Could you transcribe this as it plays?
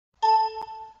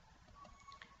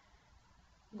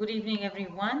Good evening,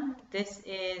 everyone. This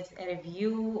is a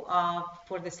review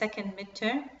for the second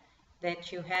midterm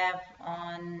that you have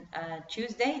on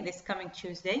Tuesday, this coming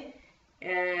Tuesday.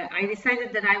 I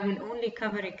decided that I will only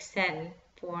cover Excel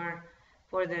for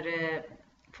the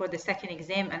for the second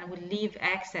exam, and I will leave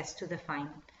access to the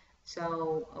final.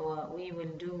 So we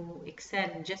will do Excel,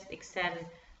 just Excel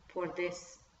for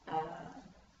this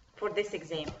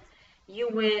exam. You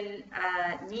will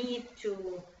need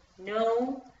to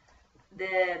know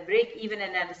the break-even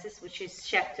analysis, which is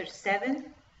chapter 7,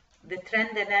 the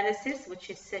trend analysis, which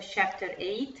is chapter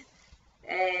 8,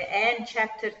 and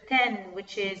chapter 10,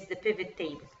 which is the pivot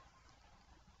table.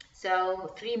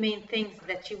 So three main things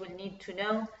that you will need to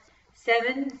know: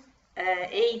 7,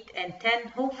 8, and 10.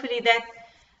 Hopefully that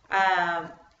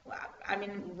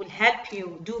will help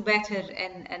you do better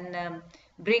and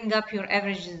bring up your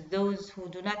averages, those who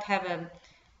do not have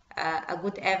a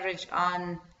good average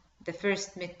on the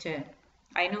first midterm.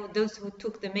 I know those who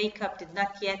took the makeup did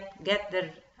not yet get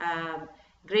their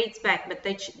grades back, but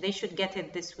they should get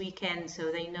it this weekend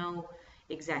so they know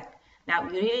exact. Now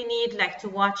you really need to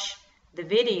watch the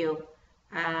video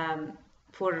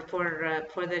for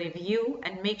the review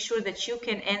and make sure that you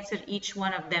can answer each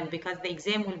one of them, because the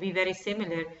exam will be very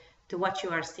similar to what you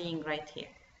are seeing right here.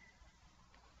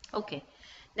 Okay,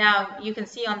 now you can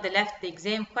see on the left the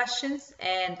exam questions,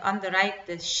 and on the right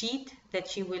the sheet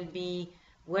that you will be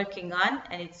working on,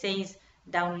 and it says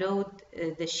download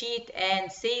the sheet and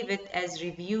save it as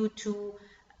review to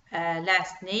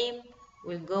last name.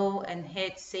 We'll go and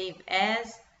hit save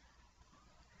as,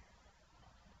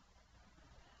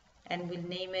 and we'll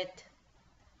name it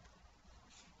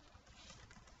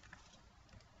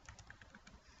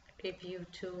review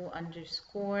to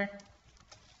underscore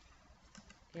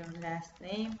your last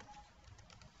name.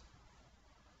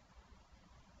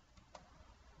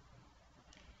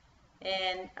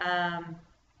 And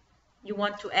you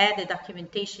want to add a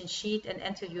documentation sheet and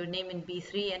enter your name in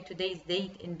B3 and today's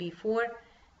date in B4.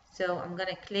 So I'm going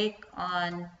to click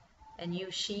on a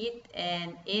new sheet,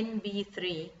 and in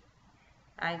B3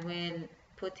 I will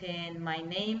put in my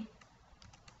name,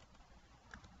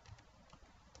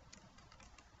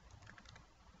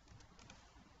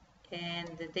 and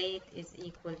the date is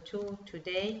equal to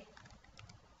today.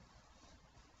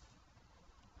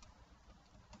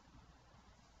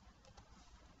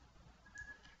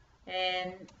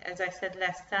 And as I said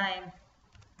last time,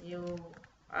 you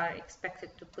are expected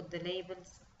to put the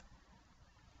labels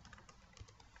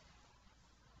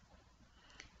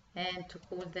and to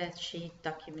call that sheet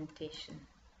documentation.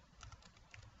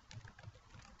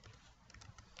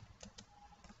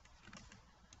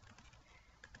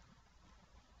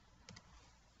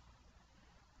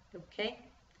 Okay,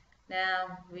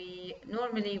 now we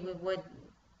would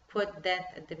put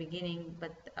that at the beginning,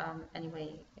 but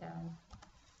anyway,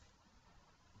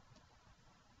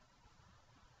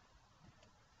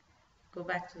 go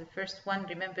back to the first one.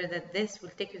 Remember that this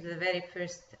will take you to the very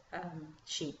first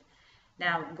sheet.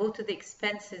 Now go to the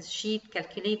expenses sheet,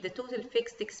 calculate the total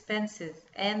fixed expenses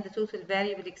and the total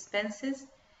variable expenses.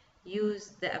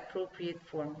 Use the appropriate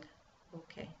formula.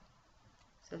 Okay,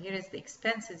 so here is the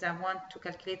expenses. I want to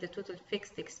calculate the total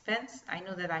fixed expense. I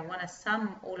know that I want to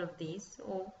sum all of these.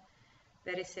 Oh,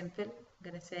 very simple. I'm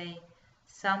going to say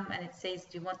sum, and it says,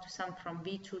 do you want to sum from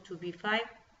B2 to B5?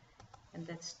 And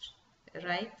that's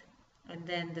right. And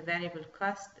then the variable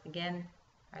cost, again,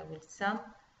 I will sum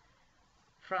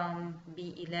from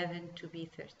B11 to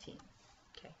B13.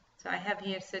 Okay, so I have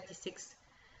here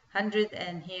 3,600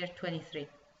 and here 23.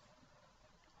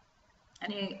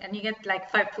 And you get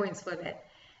like 5 points for that.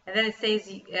 And then it says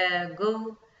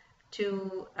go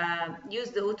to use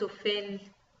the autofill,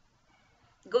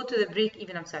 go to the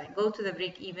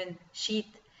break-even sheet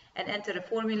and enter a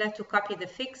formula to copy the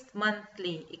fixed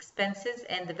monthly expenses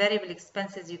and the variable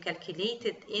expenses you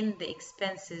calculated in the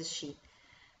expenses sheet.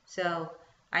 So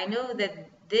I know that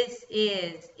this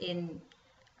is in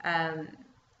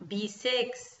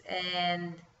B6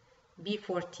 and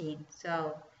B14.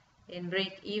 So in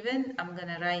break-even, I'm going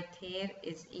to write here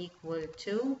is equal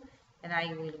to, and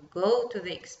I will go to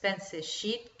the expenses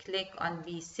sheet, click on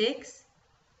B6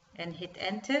 and hit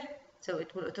enter. So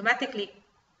it will automatically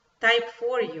type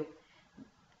for you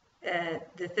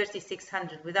the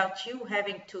 3,600 without you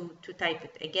having to type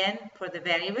it. Again, for the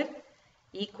variable,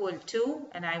 equal to,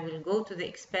 and I will go to the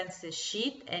expenses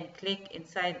sheet and click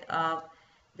inside of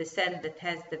the cell that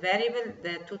has the variable,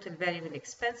 the total variable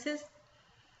expenses.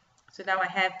 So now I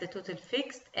have the total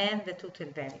fixed and the total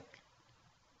variable.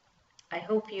 I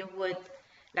hope you would,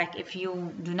 if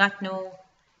you do not know,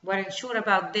 weren't sure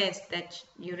about this, that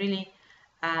you really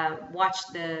watch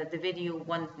the video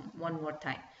one more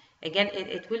time. Again,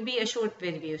 it will be a short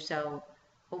video, so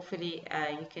hopefully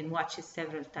you can watch it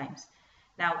several times.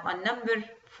 Now on number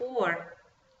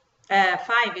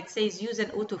 5, it says use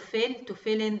an autofill to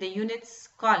fill in the units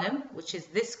column, which is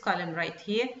this column right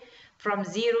here, from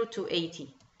 0 to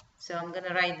 80. So I'm going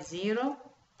to write 0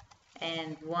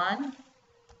 and 1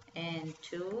 and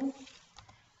 2,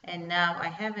 and now I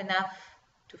have enough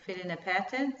to fill in a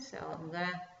pattern, so I'm going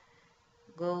to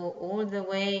go all the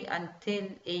way until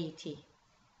 80.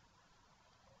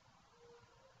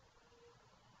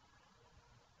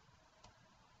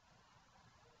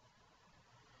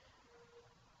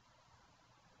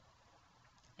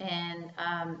 And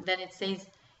then it says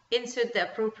insert the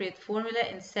appropriate formula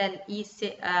in cell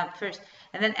E6 first,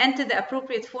 and then enter the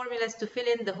appropriate formulas to fill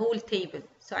in the whole table.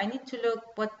 So I need to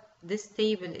look what this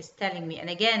table is telling me. And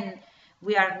again,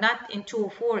 we are not in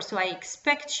 204, so I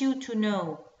expect you to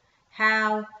know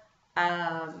how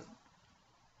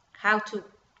to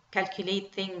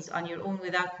calculate things on your own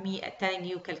without me telling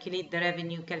you calculate the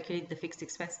revenue, calculate the fixed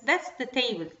expense. That's the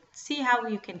table. See how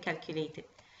you can calculate it.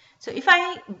 So if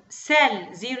I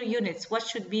sell 0 units, what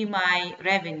should be my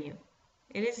revenue?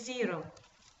 It is 0.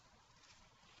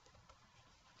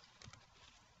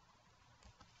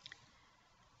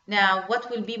 Now,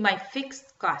 what will be my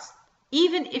fixed cost?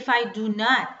 Even if I do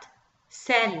not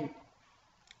sell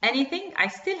anything, I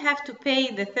still have to pay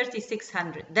the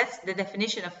 3,600. That's the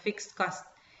definition of fixed cost.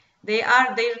 They're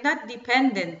not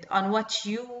dependent on what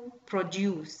you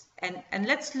produce. And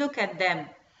let's look at them.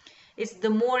 It's the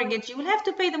mortgage. You will have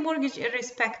to pay the mortgage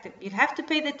irrespective. You'll have to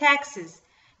pay the taxes,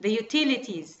 the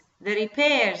utilities, the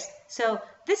repairs. So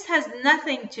this has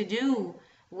nothing to do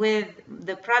with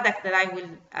the product that I will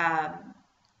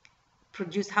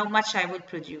produce, how much I will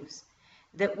produce.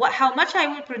 How much I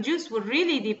will produce will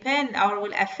really depend or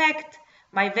will affect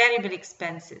my variable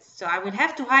expenses. So I will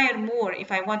have to hire more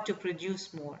if I want to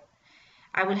produce more.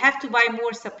 I will have to buy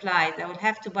more supplies. I will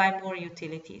have to buy more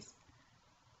utilities.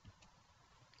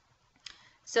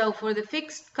 So for the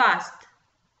fixed cost,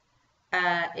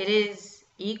 it is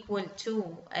equal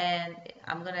to, and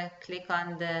I'm going to click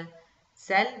on the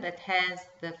cell that has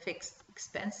the fixed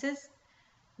expenses.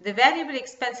 The variable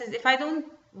expenses, if I don't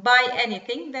buy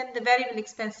anything, then the variable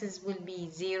expenses will be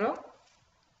 0.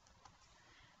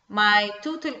 My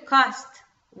total cost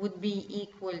would be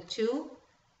equal to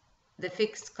the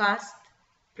fixed cost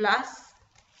plus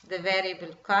the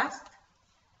variable cost.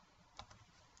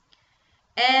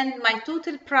 And my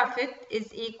total profit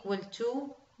is equal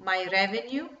to my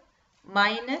revenue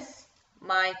minus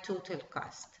my total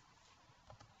cost.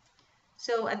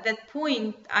 So at that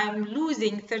point, I'm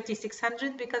losing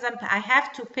 3,600 because I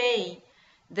have to pay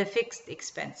the fixed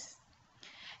expense.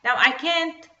 Now, I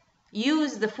can't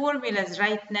use the formulas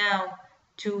right now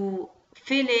to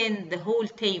fill in the whole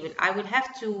table. I will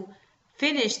have to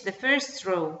finish the first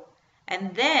row,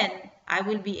 and then I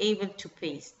will be able to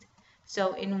paste.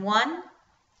 So in 1,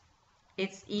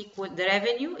 it's equal, the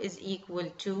revenue is equal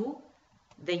to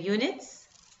the units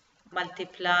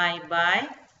multiplied by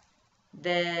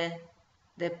the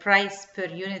price per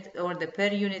unit or the per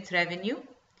unit revenue.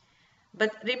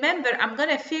 But remember, I'm going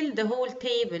to fill the whole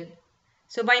table.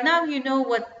 So by now you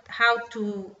know how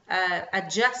to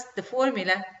adjust the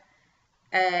formula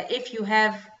if you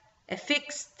have a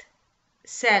fixed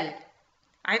cell.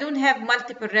 I don't have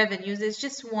multiple revenues, it's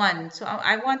just one. So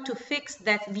I want to fix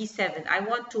that B7. I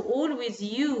want to always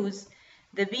use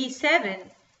the B7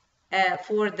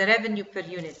 for the revenue per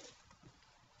unit.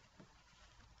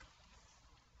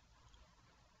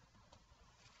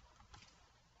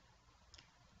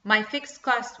 My fixed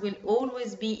cost will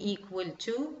always be equal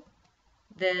to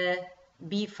the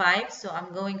B5. So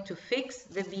I'm going to fix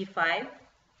the B5.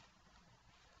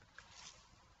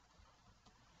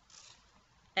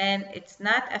 And it's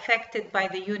not affected by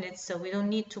the units, so we don't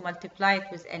need to multiply it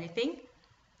with anything.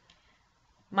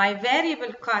 My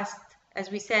variable cost, as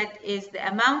we said, is the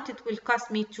amount it will cost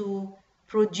me to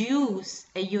produce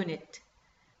a unit.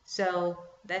 So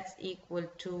that's equal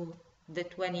to the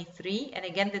 23. And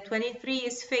again, the 23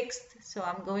 is fixed, so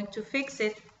I'm going to fix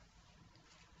it.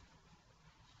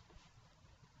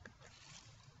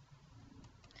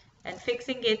 And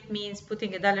fixing it means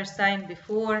putting a $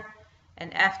 before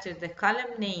and after the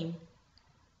column name.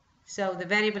 So the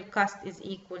variable cost is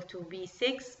equal to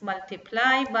B6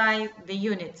 multiplied by the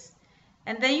units.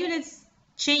 And the units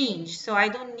change, so I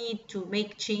don't need to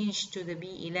make change to the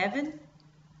B11.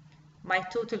 My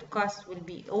total cost will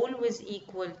be always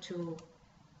equal to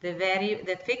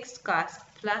the fixed cost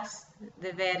plus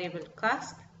the variable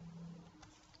cost.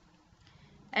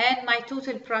 And my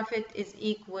total profit is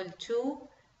equal to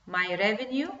my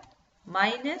revenue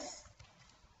minus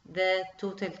the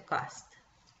total cost.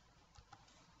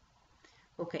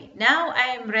 Okay, now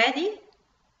I am ready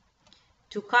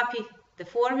to copy the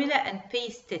formula and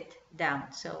paste it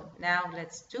down. So now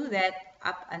let's do that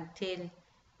up until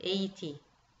 80.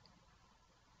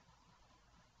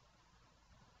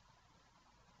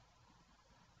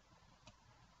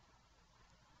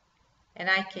 And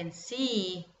I can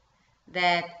see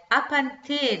that up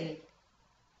until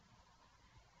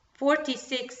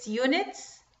 46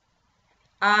 units,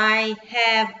 I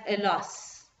have a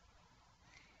loss.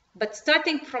 But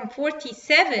starting from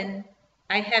 47,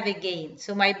 I have a gain.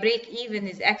 So my break even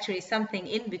is actually something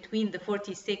in between the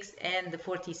 46 and the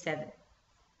 47.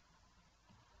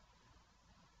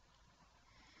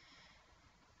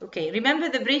 Okay, remember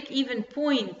the break even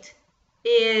point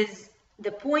is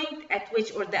the point at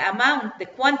which, or the amount, the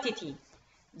quantity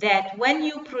that when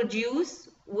you produce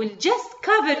will just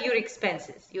cover your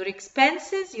expenses. Your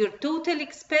expenses, your total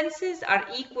expenses are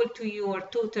equal to your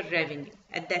total revenue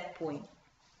at that point.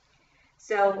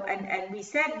 So, and we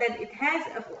said that it has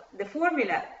the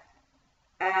formula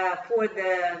for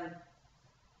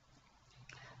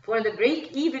the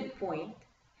break-even point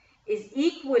is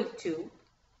equal to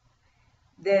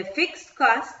the fixed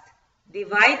cost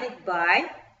divided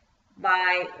by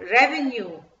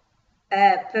revenue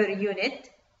per unit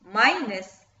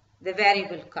minus the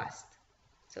variable cost.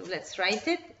 So let's write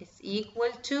it. It's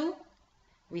equal to,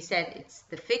 we said it's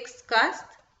the fixed cost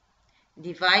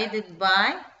divided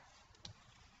by,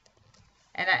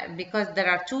 and because there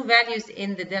are two values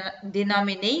in the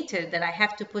denominator, then I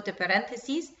have to put a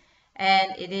parenthesis,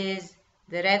 and it is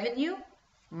the revenue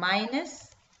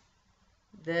minus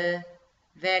the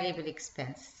variable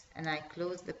expense. And I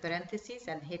close the parentheses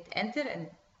and hit enter, and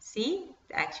see,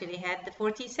 it actually had the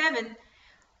 47.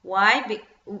 Why?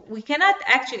 We cannot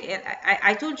actually,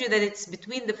 I told you that it's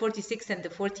between the 46 and the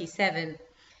 47,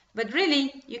 but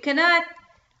really you cannot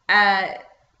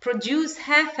produce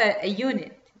half a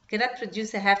unit. You cannot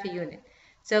produce a half a unit.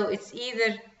 So it's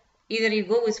either you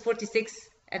go with 46,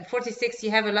 and 46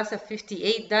 you have a loss of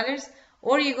 $58,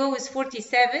 or you go with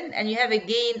 47 and you have a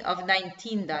gain of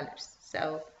 $19.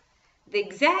 So the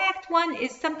exact one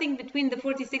is something between the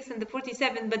 46 and the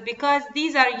 47, but because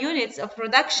these are units of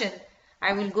production,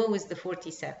 I will go with the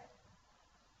 47.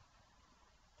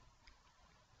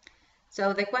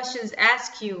 So the questions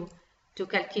ask you to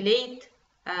calculate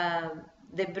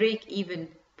the break-even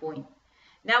point.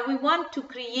 Now we want to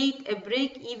create a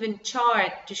break-even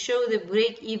chart to show the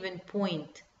break-even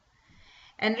point.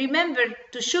 And remember,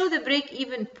 to show the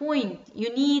break-even point,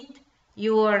 you need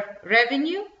your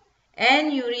revenue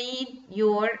and you need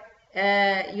your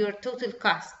total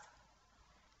cost.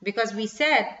 Because we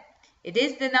said it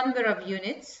is the number of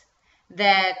units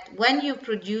that when you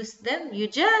produce them, you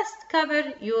just cover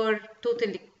your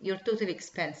total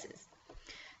expenses.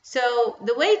 So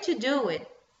the way to do it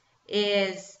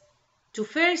is to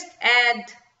first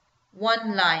add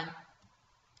one line.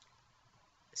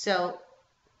 So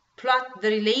plot the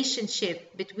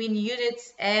relationship between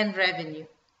units and revenue.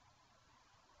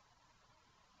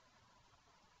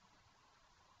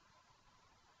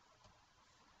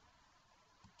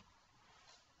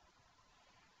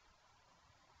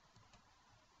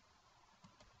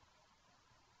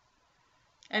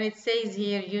 And it says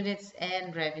here units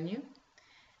and revenue.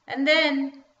 And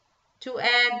then to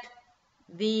add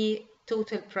the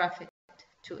total profit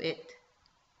to it.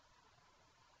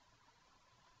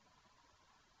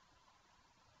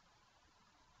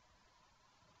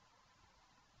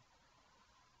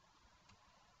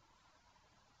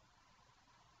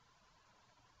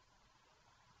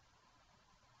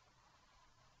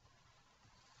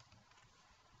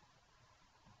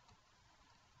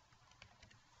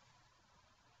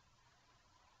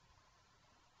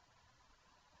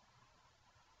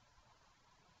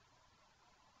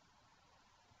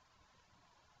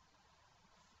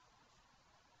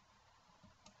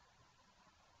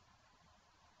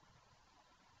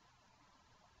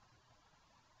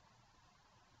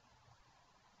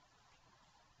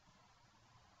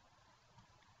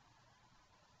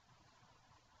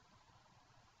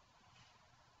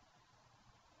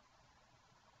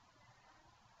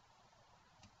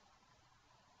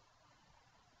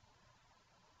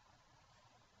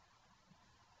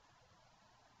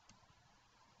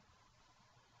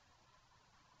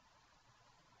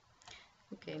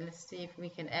 Okay, let's see if we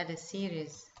can add a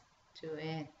series to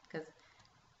it, because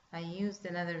I used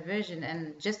another version,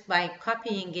 and just by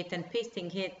copying it and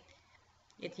pasting it,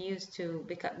 it used to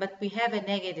become, but we have a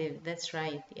negative, that's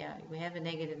right, yeah, we have a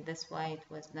negative, that's why it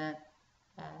was not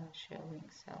showing.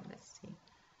 So let's see.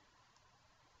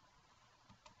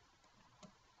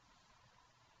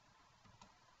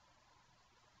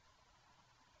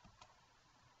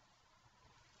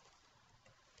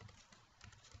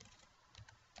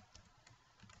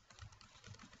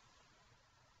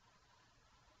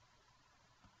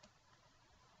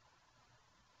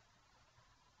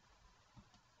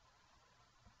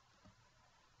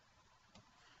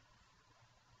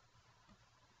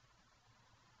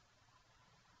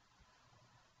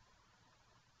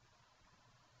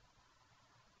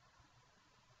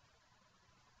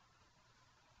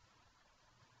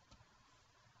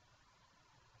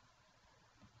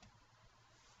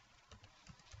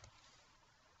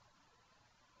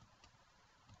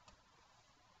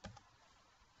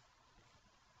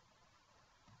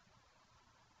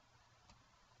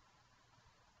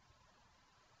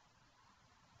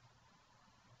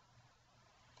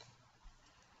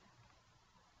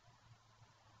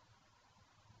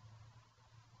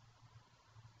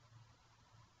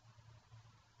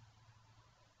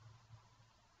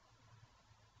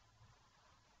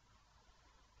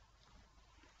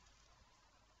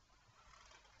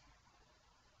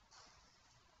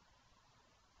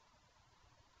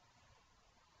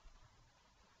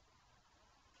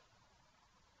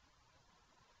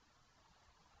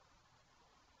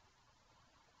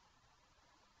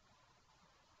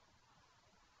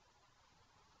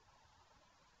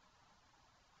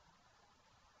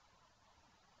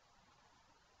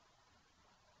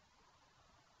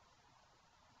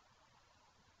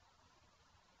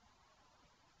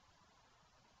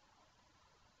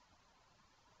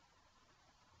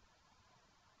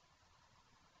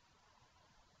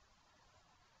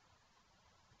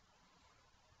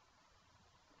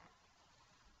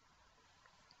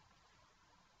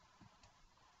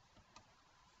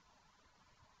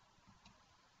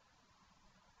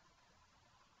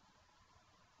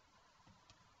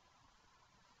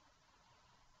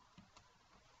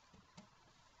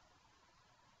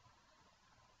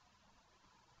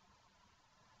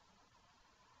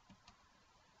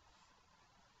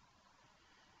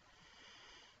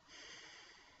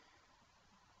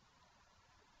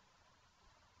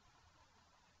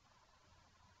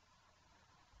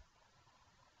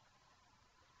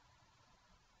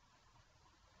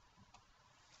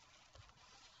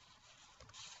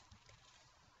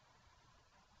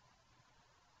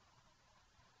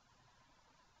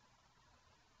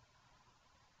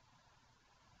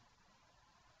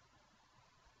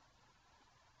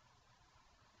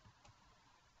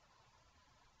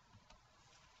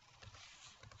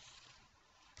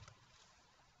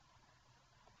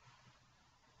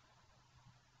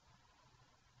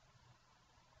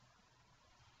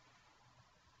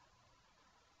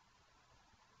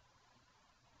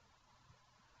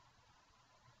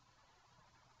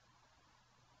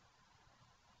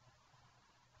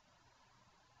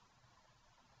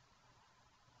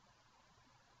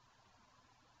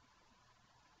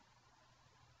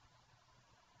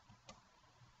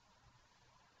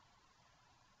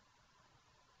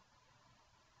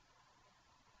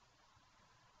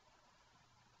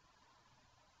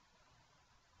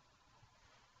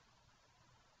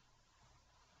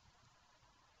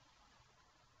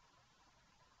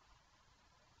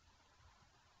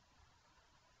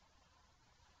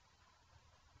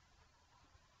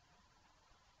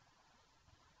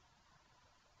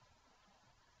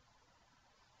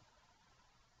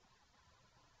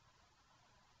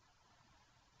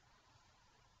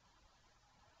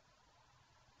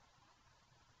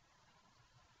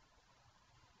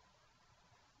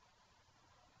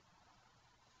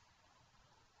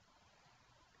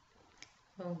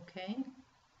 Okay,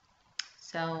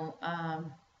 so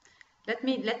let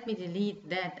me delete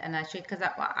that, and actually, because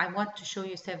I want to show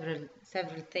you several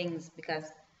things, because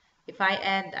if I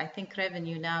add, I think,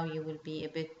 revenue now, you will be a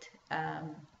bit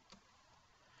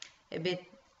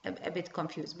a bit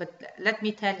confused. But let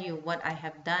me tell you what I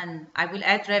have done. I will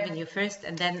add revenue first,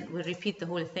 and then we'll repeat the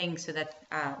whole thing so that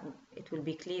it will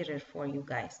be clearer for you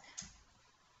guys.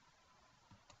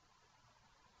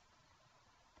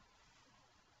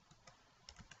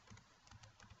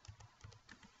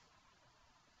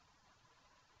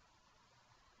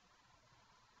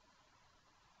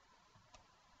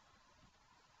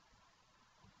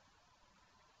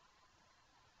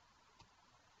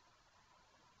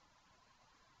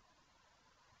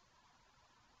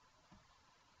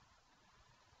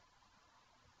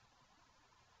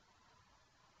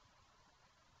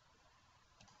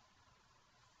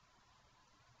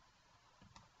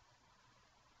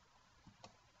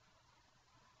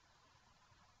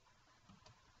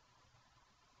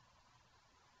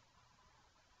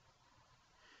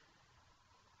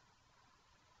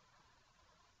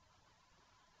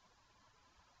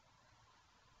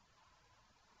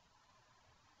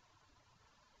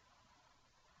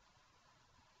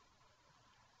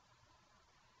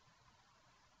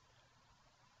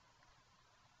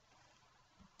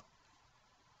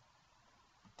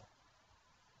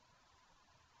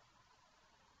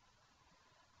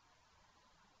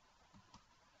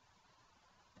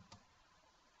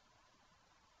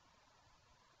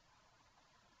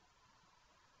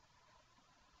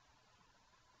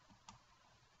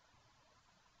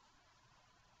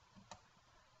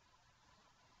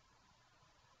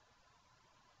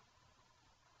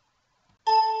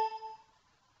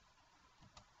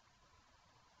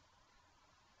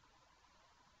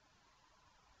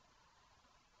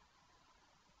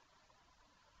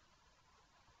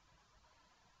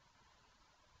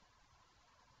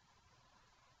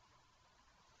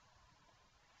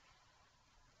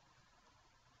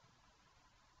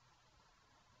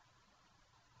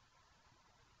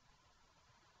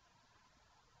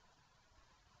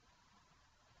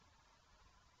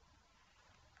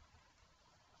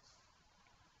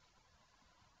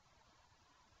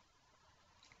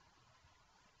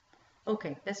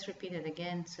 Okay, let's repeat it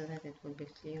again so that it will be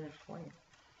clearer for you.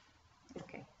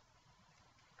 Okay,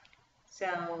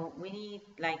 so we need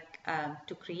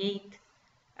to create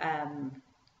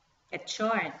a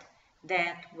chart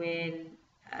that will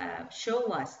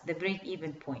show us the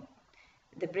break-even point.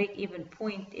 The break-even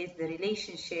point is the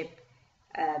relationship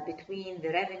between the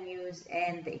revenues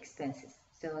and the expenses.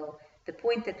 So the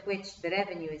point at which the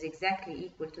revenue is exactly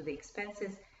equal to the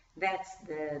expenses, that's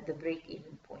the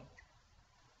break-even point.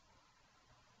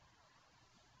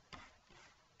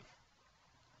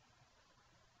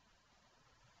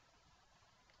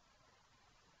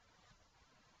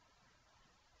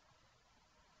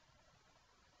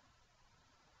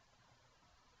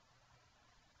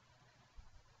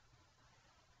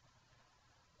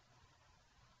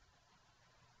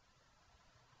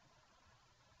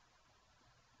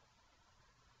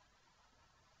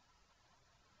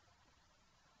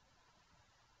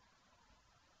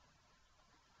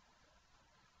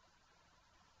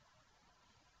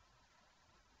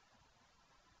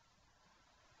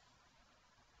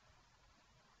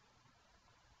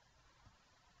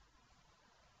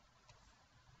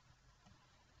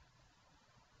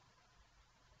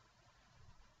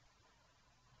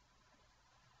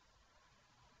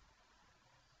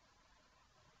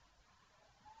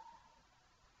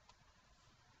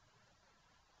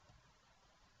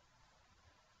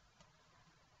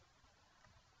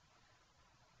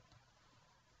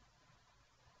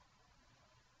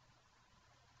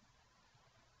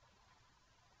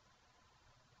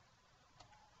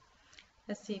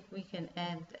 Let's see if we can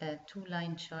add a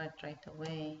two-line chart right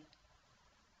away.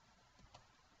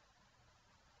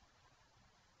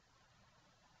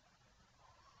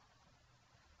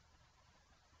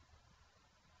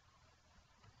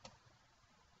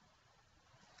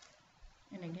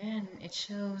 And again, it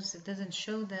doesn't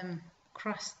show them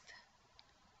crossed.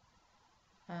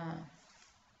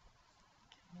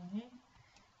 Okay.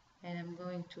 And I'm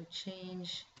going to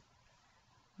change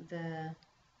the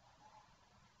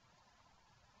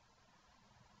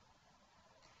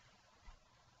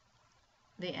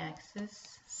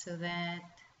axis so that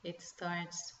it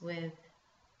starts with,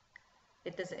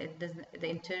 the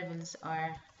intervals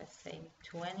are, let's say,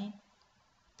 20,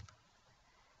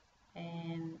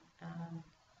 and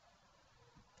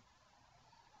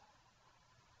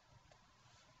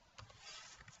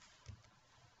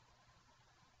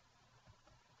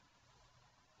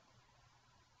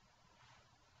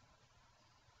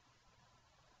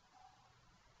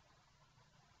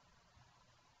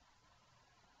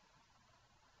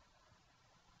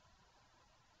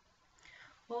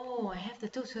Oh, I have the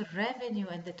total revenue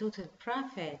and the total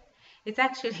profit. It's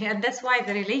actually, and that's why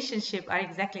the relationship are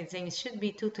exactly the same. It should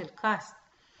be total cost.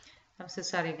 I'm so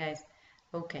sorry, guys.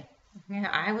 Okay. Yeah,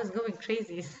 I was going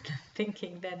crazy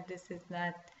thinking that this is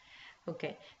not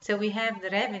okay. So we have the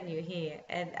revenue here,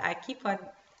 and I keep on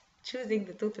choosing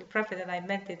the total profit, and I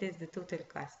meant it is the total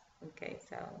cost. Okay,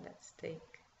 so let's take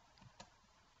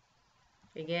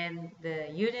again the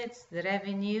units, the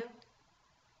revenue,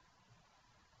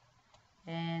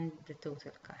 and the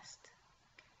total cost.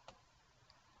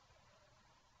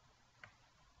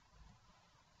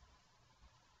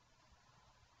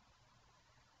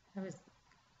 I was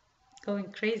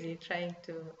going crazy trying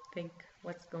to think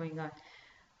what's going on.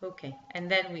 Okay,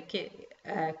 and then we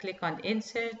click on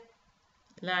insert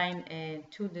line and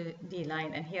to the D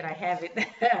line, and here I have it.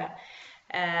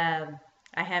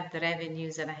 I have the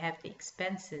revenues and I have the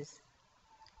expenses.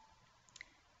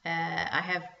 I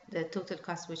have the total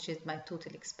cost, which is my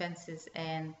total expenses,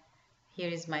 and here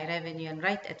is my revenue, and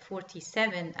right at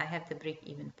 47 I have the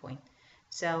break-even point.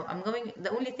 So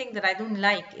the only thing that I don't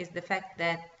like is the fact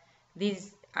that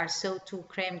these are so too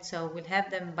cramped, so we'll have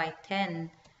them by 10.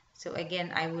 So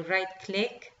again, I will right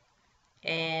click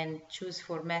and choose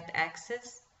format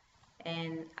axis,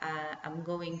 and I'm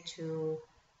going to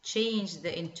change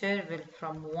the interval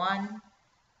from 1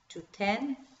 to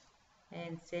 10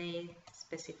 and say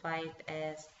specify it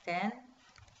as 10,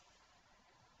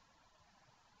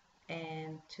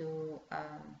 and to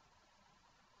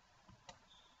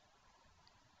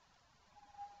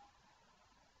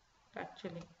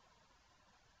actually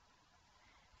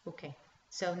okay,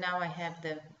 so now I have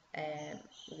the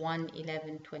 1,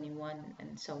 11, 21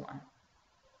 and so on.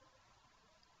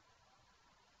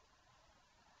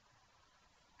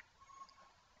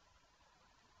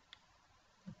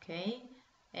 Okay,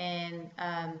 and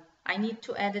I need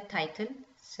to add a title,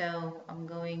 so I'm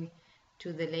going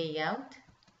to the layout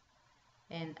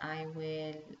and I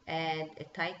will add a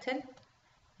title,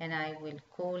 and I will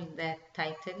call that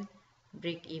title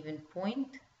break-even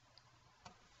point.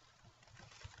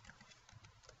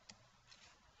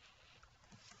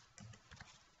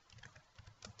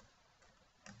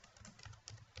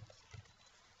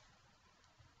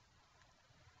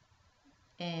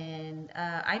 And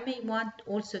I may want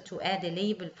also to add a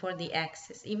label for the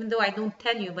axis, even though I don't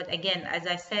tell you, but again, as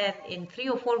I said, in 3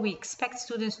 or 4 we expect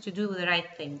students to do the right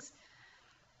things.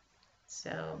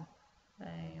 So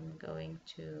I am going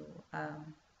to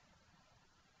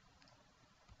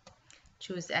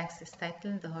choose axis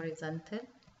title, the horizontal,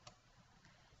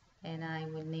 and I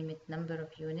will name it number of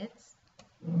units.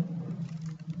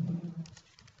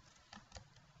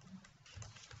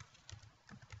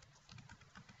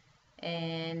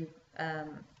 And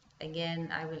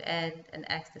again, I will add an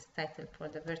axis title for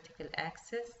the vertical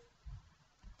axis,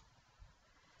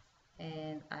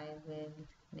 and I will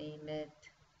name it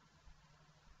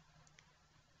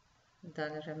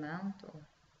dollar amount, or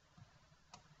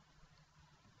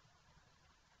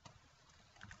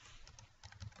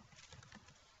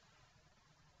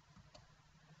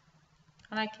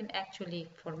I can actually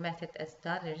format it as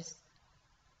dollars.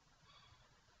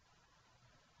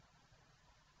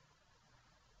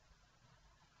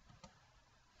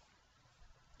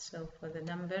 So for the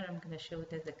number, I'm going to show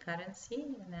it as a currency,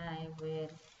 and I will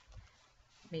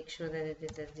make sure that it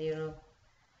is a 0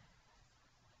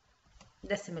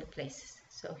 decimal places.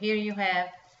 So here you have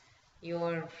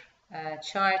your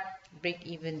chart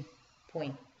break-even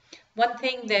point. One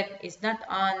thing that is not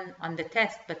on the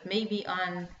test, but maybe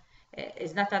on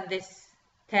is not on this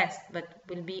test, but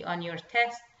will be on your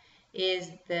test,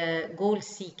 is the goal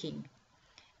seeking.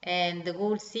 And the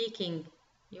goal seeking,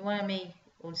 you want to make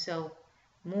also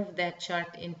move that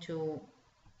chart into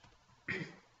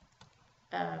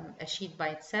a sheet by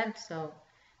itself. So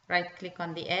right click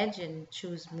on the edge and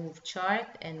choose move chart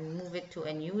and move it to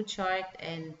a new chart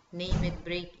and name it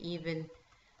break even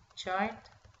chart.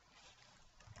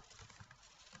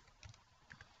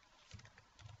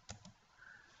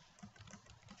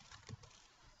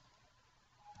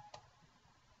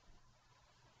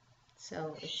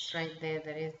 So it's right there,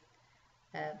 there is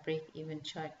a break even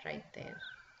chart right there.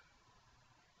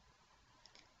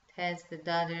 It has the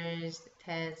dollars, it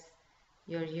has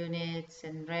your units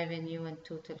and revenue and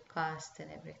total cost and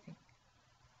everything.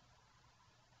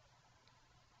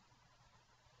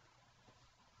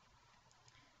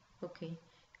 Okay,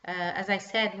 as I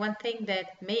said, one thing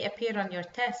that may appear on your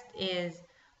test is,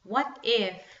 what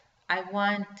if I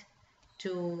want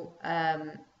to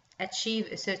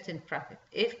achieve a certain profit?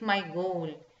 If my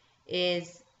goal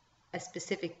is a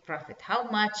specific profit, how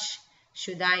much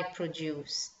should I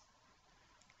produce?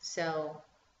 So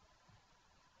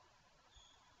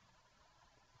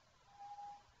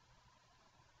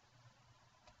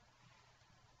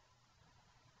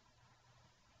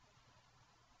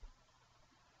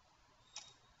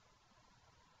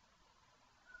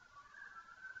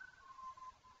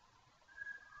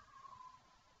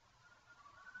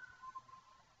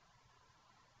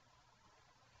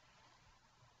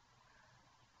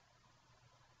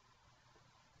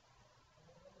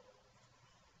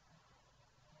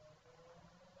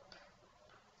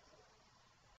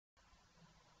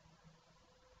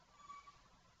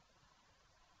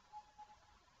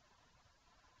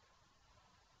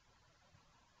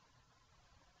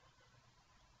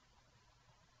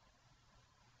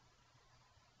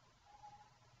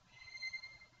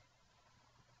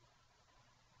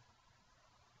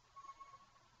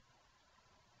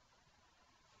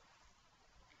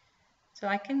So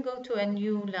I can go to a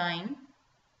new line,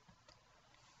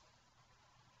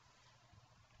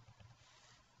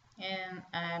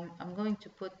 and I'm going to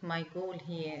put my goal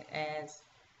here as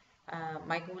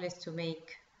my goal is to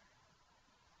make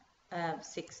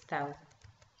 6,000.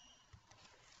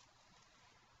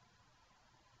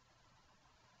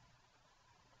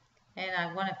 And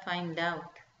I want to find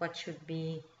out what should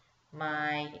be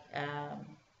my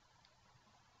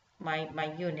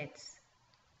my units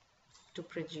to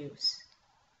produce.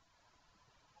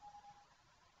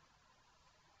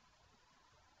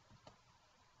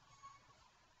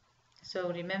 So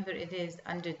remember, it is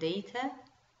under data,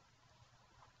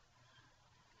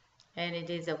 and it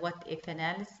is a what if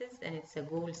analysis, and it's a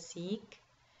goal seek,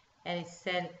 and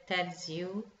it tells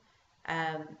you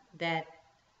that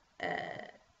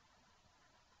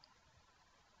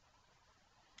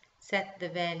set the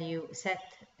value, set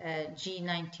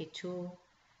G92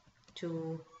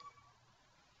 to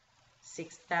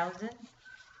 6,000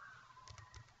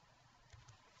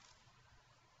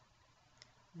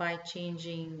 by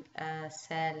changing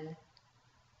cell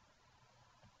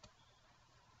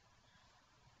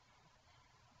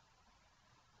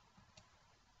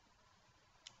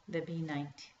the B90.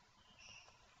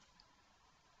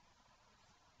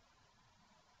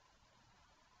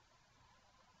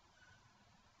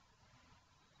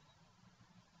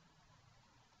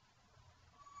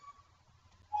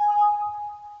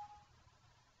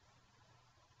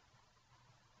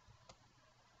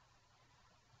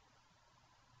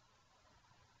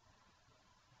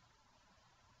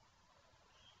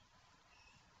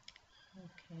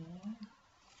 Okay.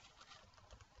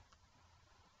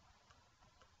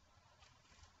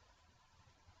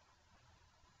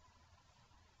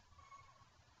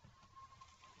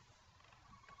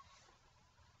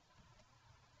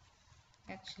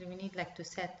 Actually, we need like to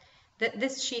set that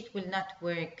this sheet will not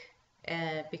work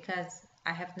because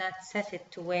I have not set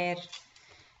it to where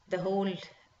the whole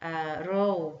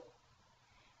row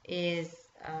is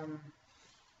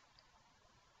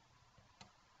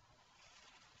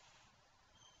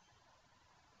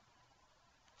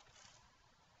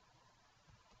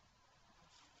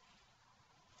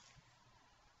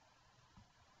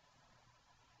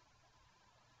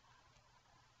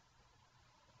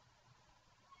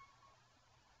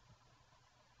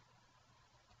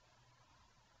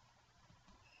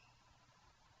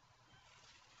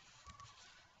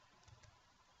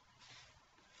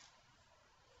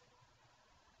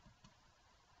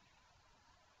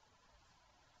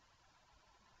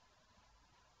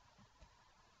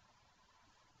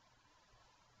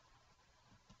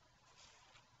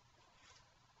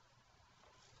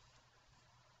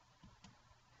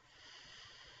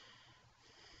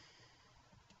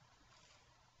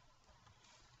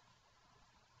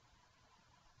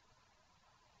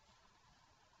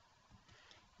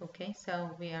okay.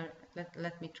 So we are,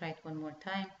 let me try it one more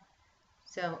time.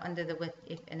 So under the what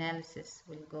if analysis,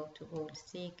 we'll go to goal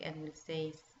seek, and we'll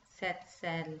say set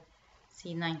cell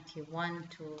C91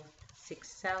 to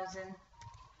 6,000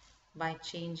 by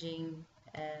changing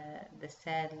the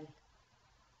cell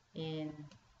in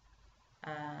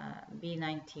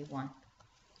B91.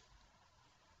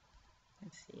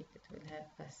 Let's see if it will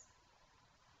help us.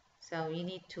 So you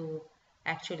need to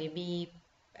actually be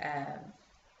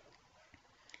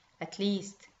at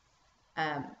least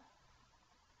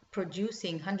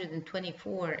producing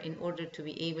 124 in order to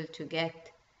be able to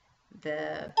get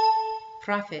the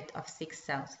profit of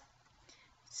 6,000.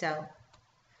 So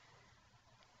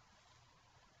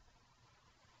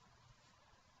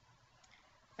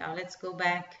now let's go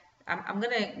back. I'm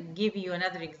gonna give you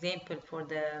another example for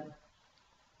the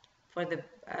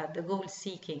goal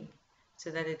seeking so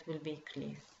that it will be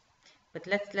clear. But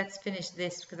let's finish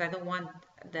this because I don't want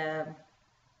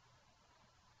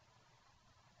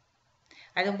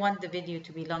the video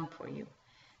to be long for you.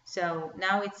 So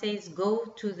now it says go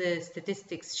to the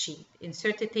statistics sheet,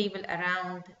 insert a table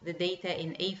around the data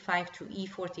in A5 to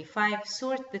E45,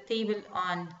 sort the table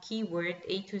on keyword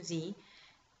A to Z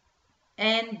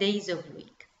and days of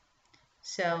week.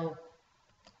 So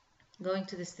going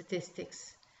to the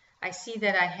statistics, I see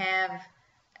that I have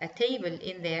a table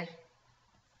in there.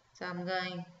 So I'm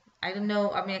going, I don't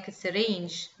know, I mean, like it's a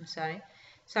range, I'm sorry.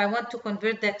 So I want to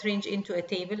convert that range into a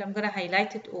table. I'm going to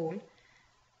highlight it all.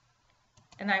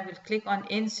 And I will click on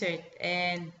insert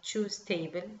and choose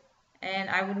table. And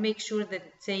I will make sure that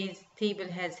it says table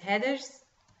has headers.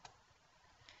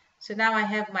 So now I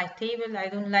have my table. I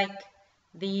don't like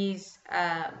these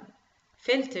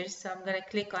filters. So I'm going to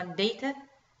click on data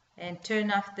and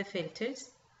turn off the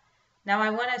filters. Now I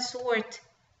want to sort,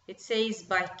 it says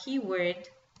by keyword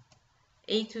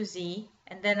A to Z,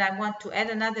 and then I want to add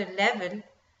another level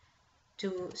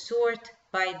to sort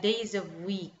by days of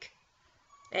week.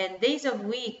 And days of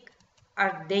week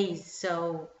are days,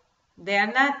 so they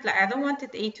are not like, I don't want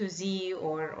it A to Z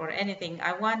or anything.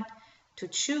 I want to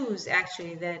choose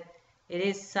actually that it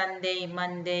is Sunday,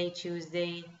 Monday,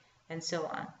 Tuesday, and so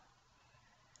on.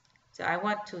 So I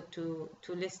want to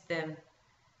list them,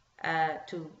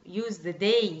 to use the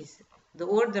days, the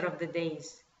order of the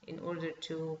days, in order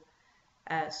to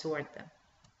sort them.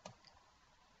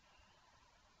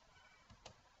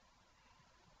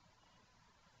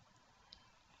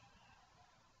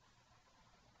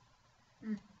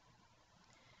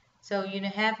 So you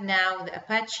have now the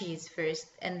Apaches first,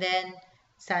 and then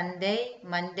Sunday,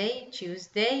 Monday,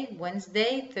 Tuesday,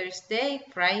 Wednesday, Thursday,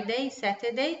 Friday,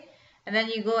 Saturday, and then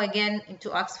you go again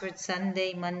into Oxford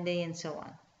Sunday, Monday, and so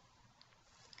on.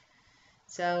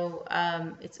 So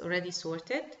it's already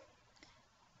sorted,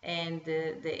 and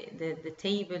the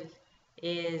table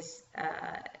is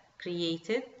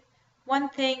created. One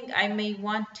thing I may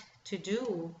want to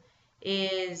do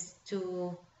is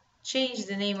to change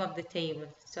the name of the table.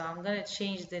 So I'm going to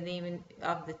change the name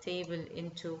of the table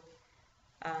into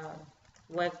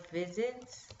web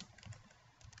visits.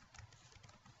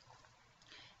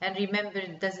 And remember,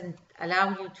 it doesn't allow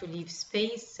you to leave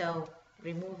space, so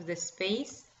remove the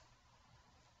space.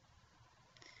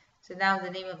 So now the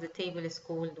name of the table is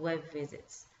called web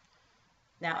visits.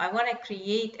 Now I want to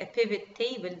create a pivot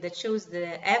table that shows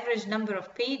the average number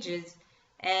of pages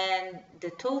and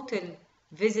the total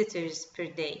visitors per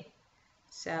day.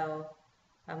 So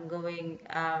I'm going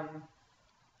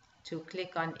to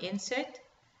click on Insert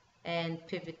and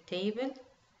Pivot Table,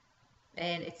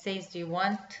 and it says, do you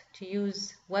want to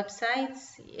use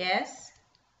websites? Yes.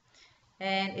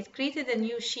 And it created a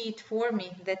new sheet for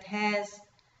me that has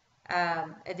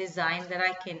a design that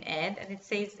I can add, and it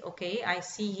says, okay, I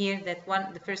see here that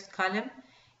the first column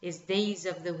is days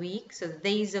of the week, so the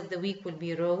days of the week will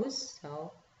be rows.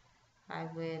 So I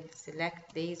will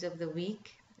select days of the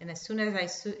week, and as soon as I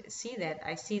see that,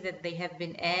 I see that they have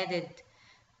been added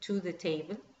to the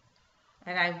table,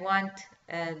 and I want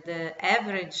the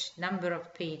average number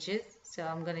of pages, so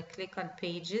I'm going to click on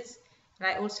pages, and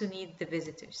I also need the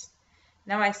visitors.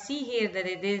 Now I see here that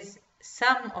it is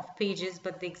sum of pages,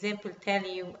 but the example tell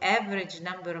you average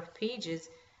number of pages,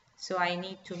 so I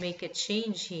need to make a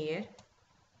change here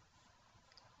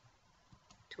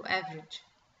to average.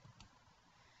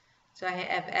 So I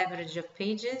have average of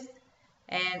pages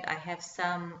and I have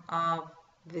sum of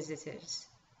visitors.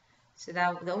 So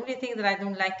now the only thing that I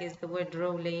don't like is the word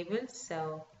row labels,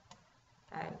 so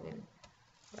I will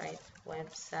write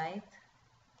website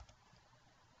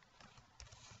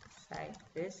site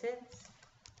visits.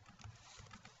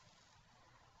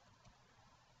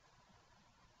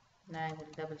 Now I will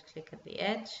double click at the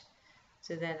edge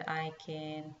so that I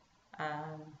can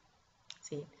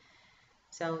see.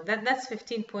 So that's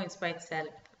 15 points by itself.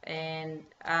 And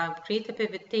create a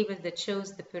pivot table that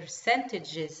shows the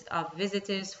percentages of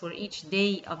visitors for each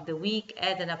day of the week.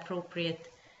 Add an appropriate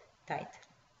title.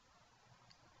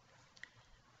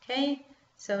 Okay,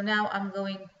 so now I'm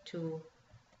going to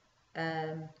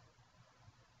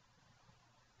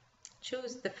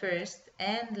choose the first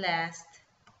and last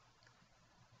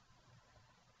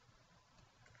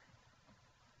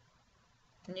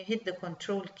and you hit the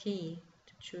control key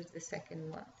to choose the second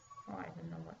one. Oh, I don't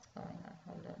know what's going on.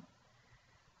 Hold on.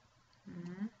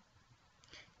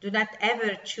 Do not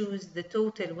ever choose the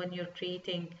total when you're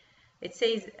creating. It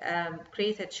says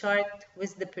create a chart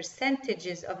with the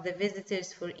percentages of the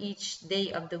visitors for each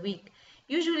day of the week.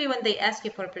 Usually when they ask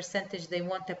you for a percentage, they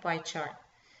want a pie chart.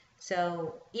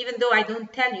 So even though I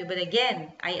don't tell you, but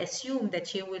again, I assume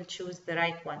that you will choose the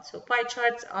right one. So pie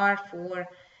charts are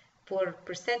for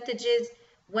percentages.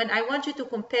 When I want you to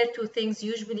compare two things,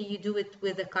 usually you do it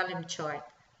with a column chart.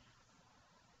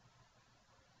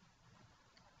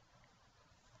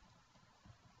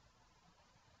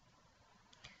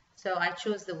 So I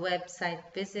chose the website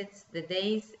visits, the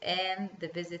days and the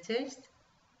visitors.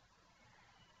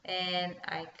 And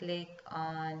I click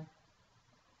on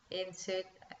insert.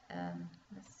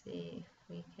 Let's see if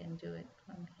we can do it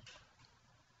from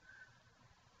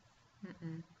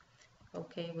here.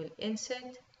 Okay, we'll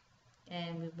insert.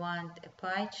 And we want a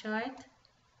pie chart.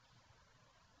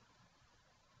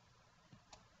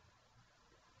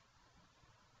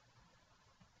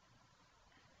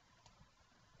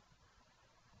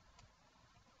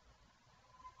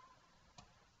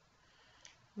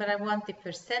 But I want the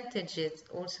percentages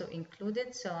also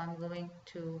included, so I'm going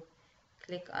to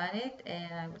click on it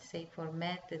and I will say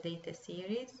format the data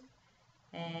series,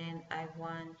 and I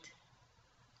want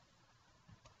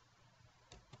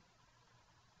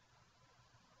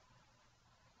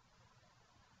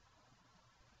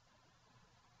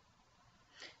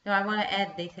No, I want to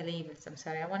add data labels. I'm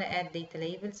sorry, I want to add data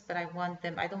labels, but I want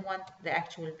them, I don't want the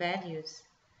actual values.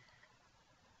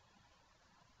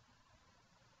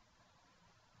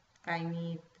 I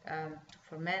need to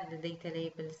format the data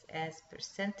labels as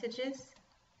percentages.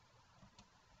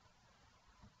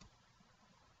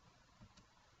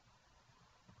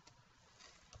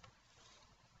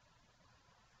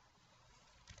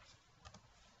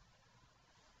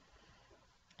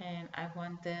 And I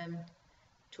want them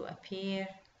to appear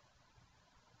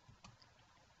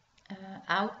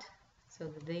out, so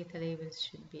the data labels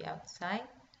should be outside.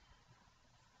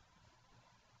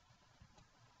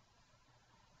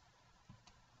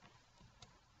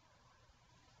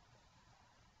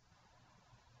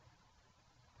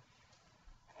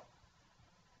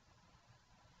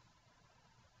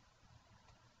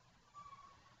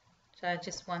 So I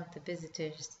just want the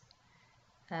visitors,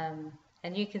 and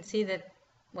you can see that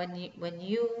when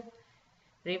you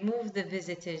remove the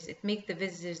visitors, it makes the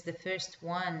visitors the first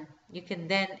one. You can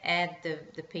then add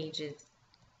the pages.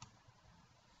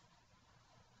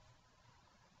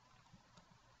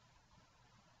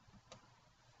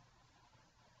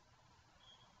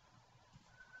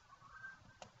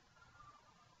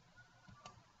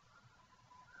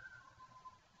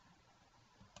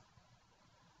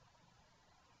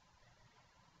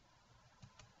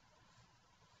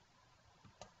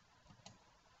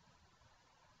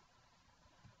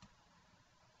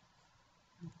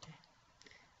 Okay.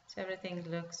 So everything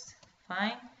looks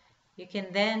fine. You can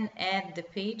then add the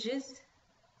pages.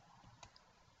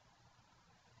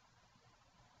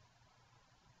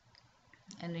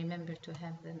 And remember to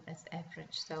have them as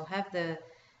average. So have the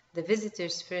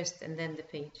visitors first and then the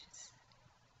pages.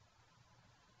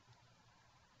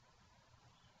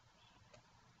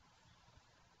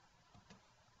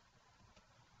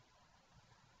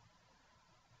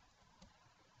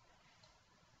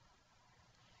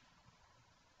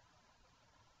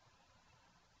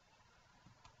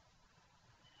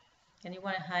 And you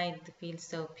want to hide the fields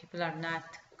so people are not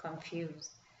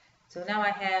confused. So now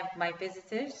I have my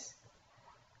visitors,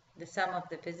 the sum of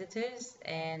the visitors,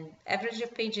 and average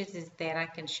of pages is there. I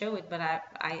can show it, but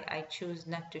I choose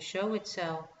not to show it,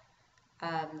 so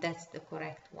that's the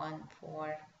correct one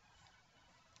for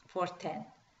 10.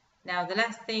 Now the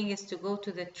last thing is to go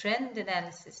to the trend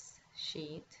analysis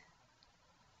sheet.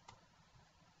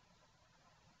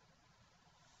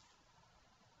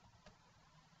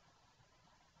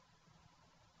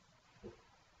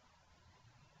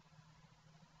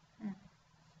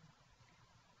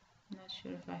 Not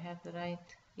sure if I have the right,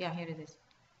 yeah, here it is.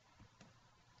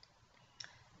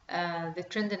 The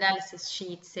trend analysis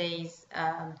sheet says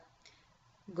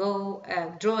draw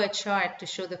a chart to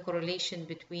show the correlation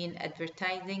between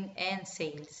advertising and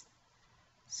sales.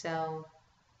 So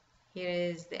here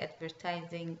is the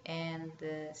advertising and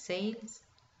the sales.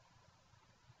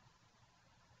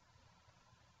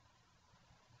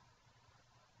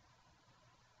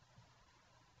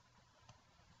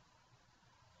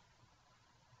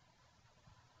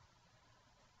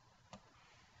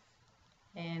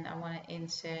 And I want to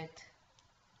insert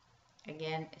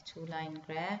again a two-line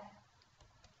graph.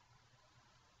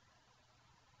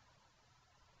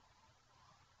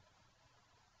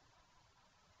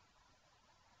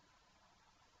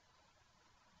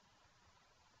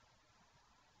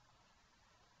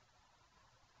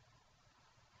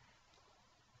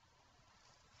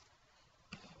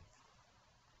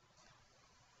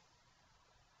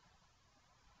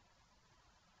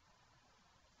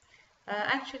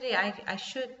 Actually, I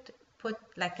should put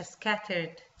like a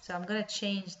scattered, so I'm going to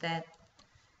change that,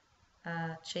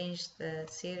 change the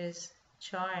series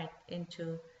chart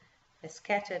into a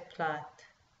scattered plot.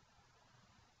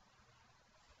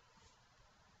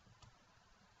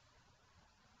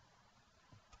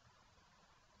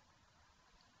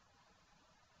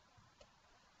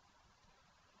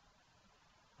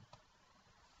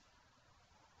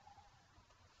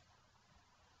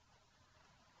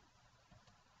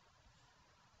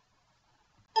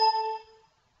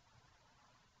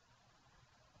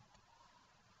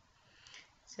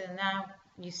 So now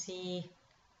you see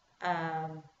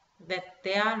that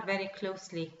they are very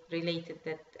closely related,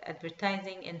 that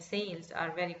advertising and sales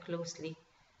are very closely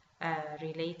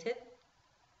related.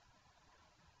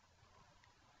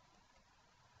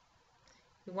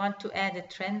 You want to add a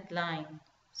trend line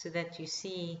so that you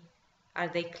see, are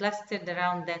they clustered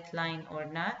around that line or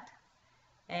not?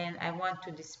 And I want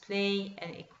to display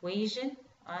an equation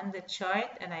on the chart,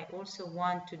 and I also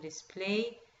want to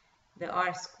display the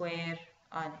R-square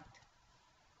on it.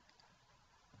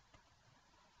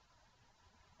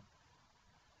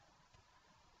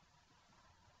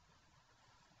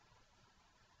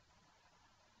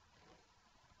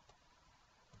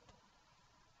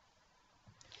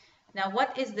 Now,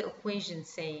 what is the equation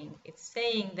saying? It's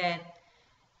saying that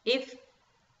if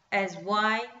as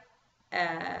y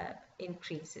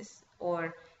increases,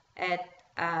 or at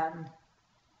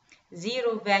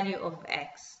zero value of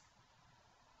x,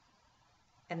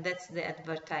 and that's the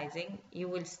advertising, you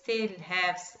will still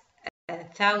have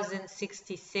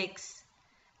 1066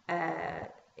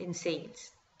 in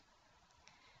sales.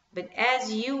 But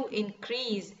as you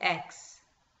increase x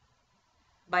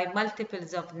by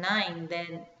multiples of 9,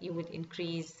 then you will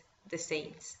increase the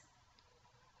sales.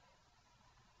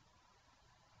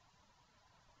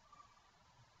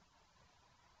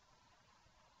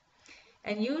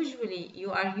 And usually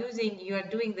you are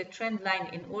doing the trend line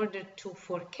in order to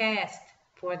forecast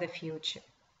for the future.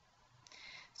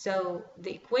 So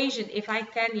the equation, if I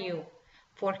tell you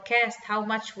forecast how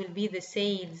much will be the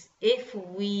sales if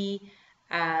we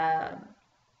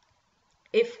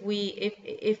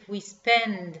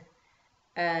spend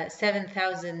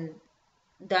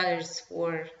 $7,000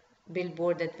 for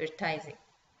billboard advertising.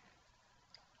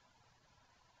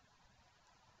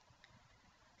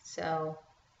 So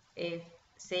if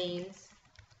sales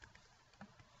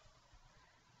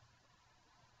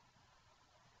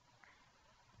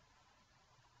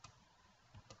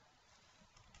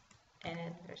and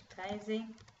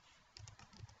advertising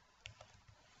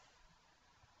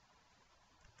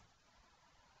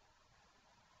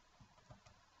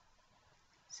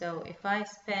so if I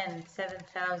spend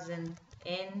 7,000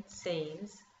 in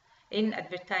sales, in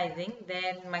advertising,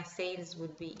 then my sales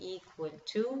would be equal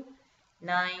to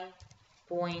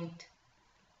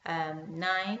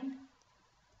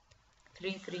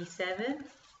 9.9337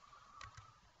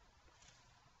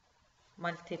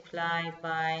 multiplied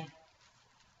by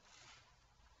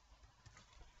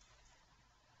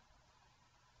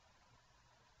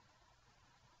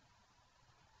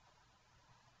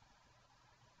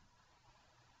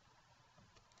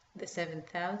the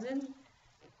 7,000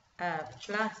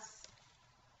 plus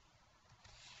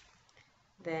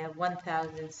the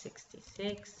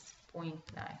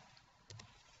 1066.9.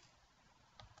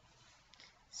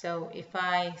 So if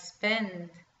I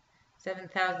spend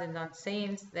 7,000 on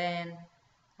sales, then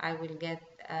I will get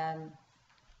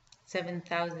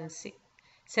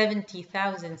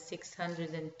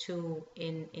 70,602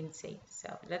 in sales.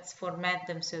 So let's format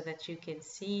them so that you can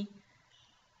see.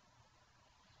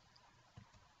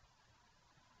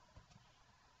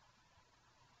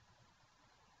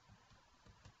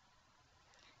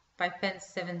 If I spend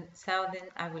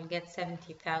 7,000, I will get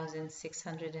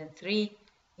 70,603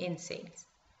 in sales.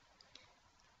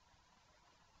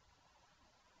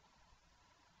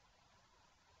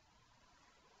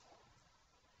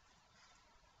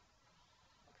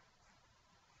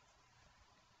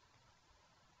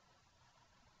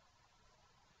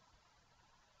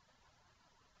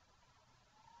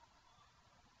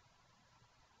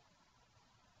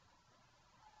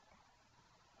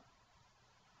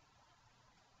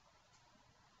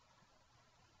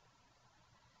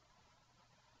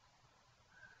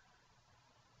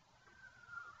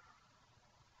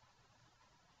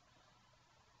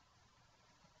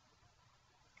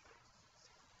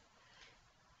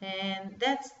 And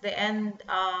that's the end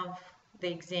of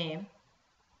the exam.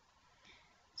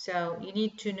 So you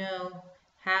need to know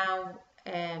how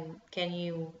can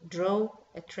you draw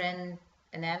a trend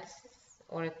analysis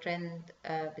or a trend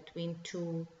between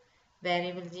two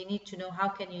variables. You need to know how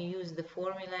can you use the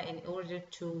formula in order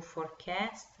to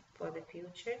forecast for the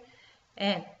future.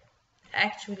 And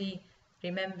actually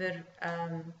remember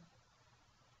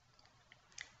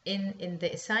in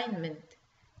the assignment,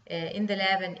 in the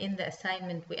lab and in the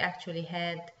assignment, we actually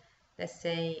had, let's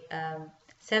say,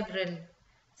 several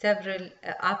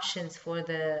options for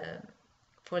the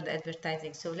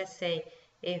advertising. So let's say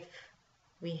if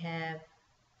we have,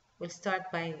 we'll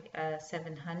start by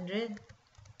 700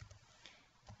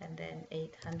 and then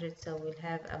 800, so we'll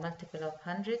have a multiple of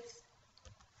hundreds,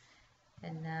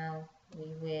 and now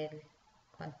we will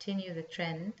continue the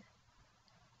trend.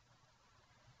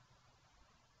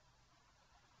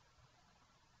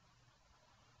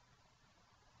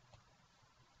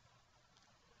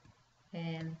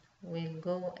 And we'll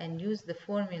go and use the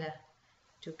formula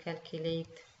to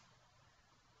calculate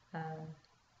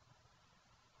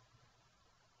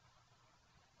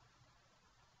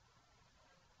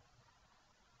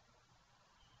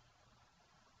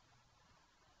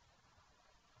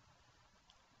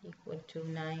equal to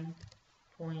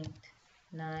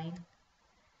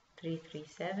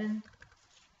 9.9337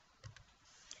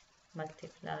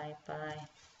 multiplied by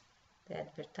the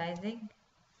advertising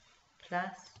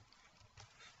plus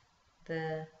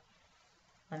the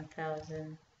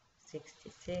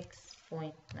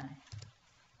 1066.9.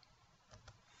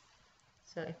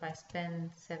 So if I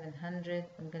spend 700,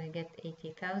 I'm going to get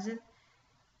 80,000.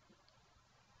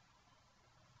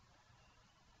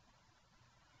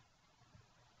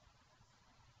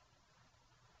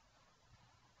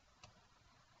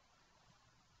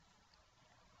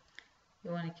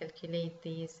 You want to calculate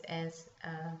these as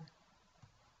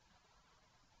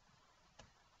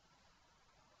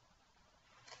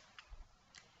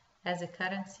a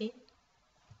currency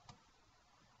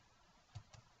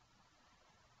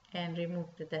and remove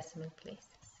the decimal places.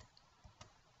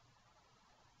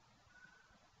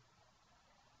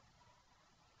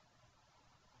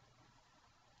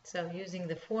 So using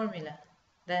the formula,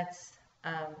 that's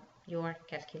your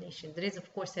calculation. There is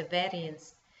of course a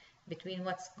variance between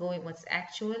what's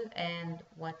actual and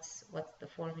what the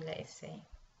formula is saying.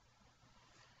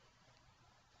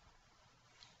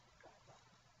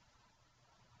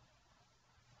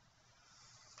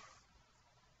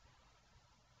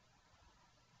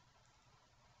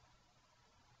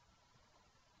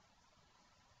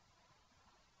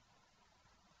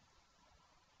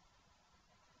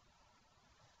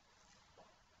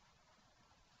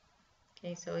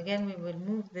 Okay, so again we will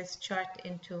move this chart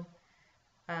into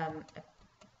a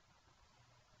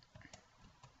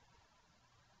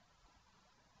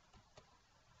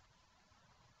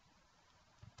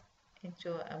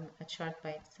chart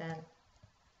by itself.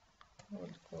 We'll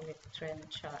call it trend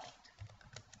chart.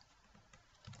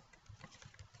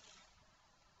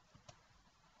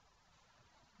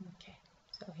 Okay,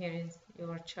 so here is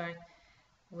your chart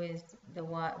with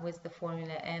the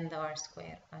formula and the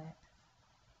R-square on it.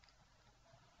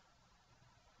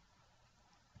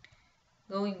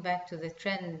 Going back to the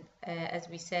trend, as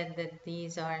we said that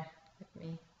these are, let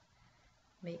me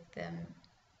make them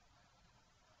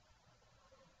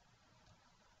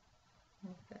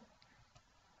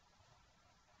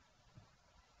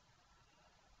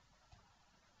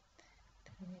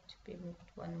they need to be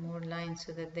moved one more line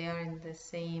so that they are in the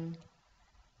same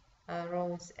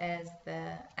rows as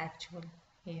the actual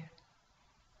here.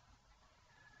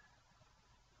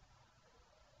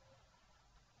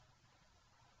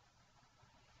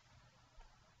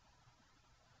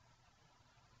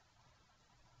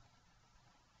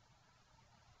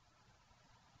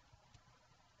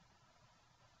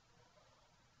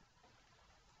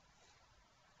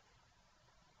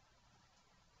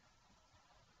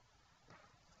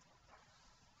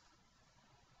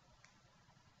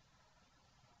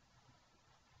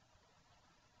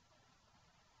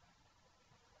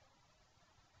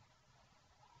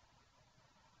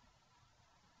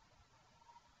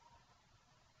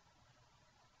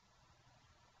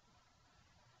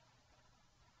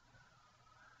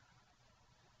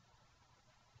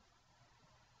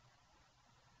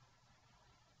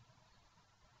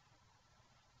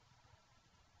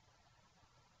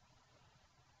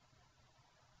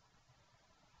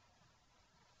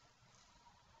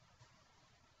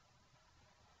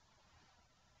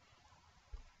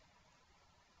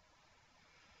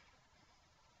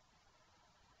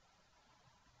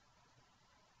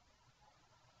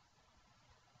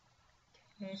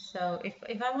 Okay, so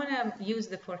if I want to use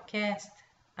the forecast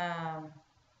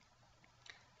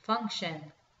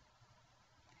function,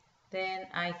 then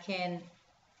I can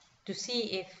to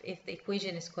see if the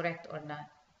equation is correct or not.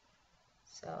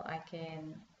 So I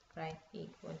can write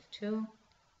equal to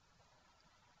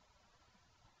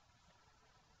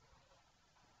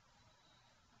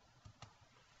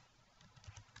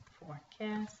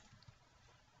forecast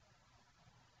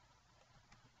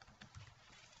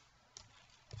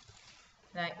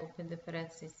and I open the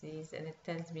parentheses and it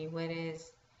tells me where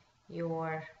is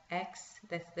your x,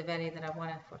 that's the value that I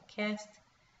want to forecast,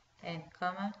 and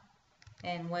comma,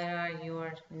 and where are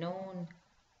your known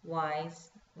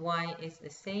y's. Y is the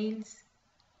sales,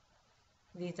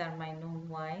 these are my known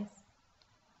y's,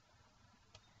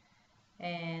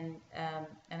 and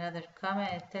another comma,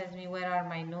 it tells me where are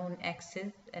my known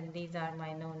x's, and these are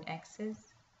my known x's.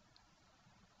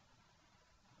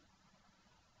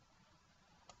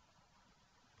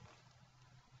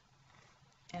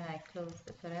 And I close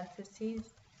the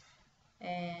parentheses,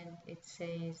 and it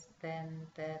says then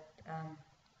that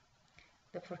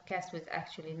the forecast was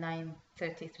actually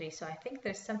 933. So I think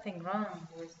there's something wrong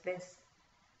with this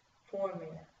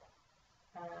formula.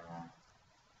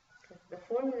 Because the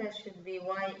formula should be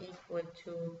y equal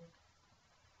to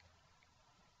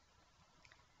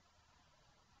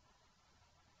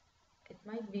it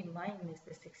might be minus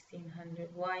the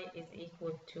 1600. Y is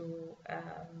equal to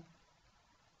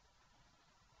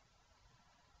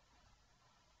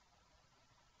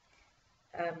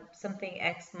something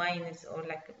x minus, or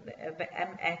like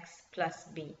mx plus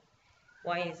b.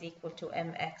 Y is equal to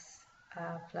mx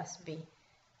plus b.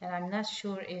 And I'm not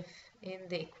sure if in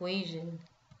the equation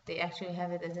they actually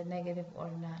have it as a negative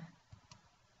or not.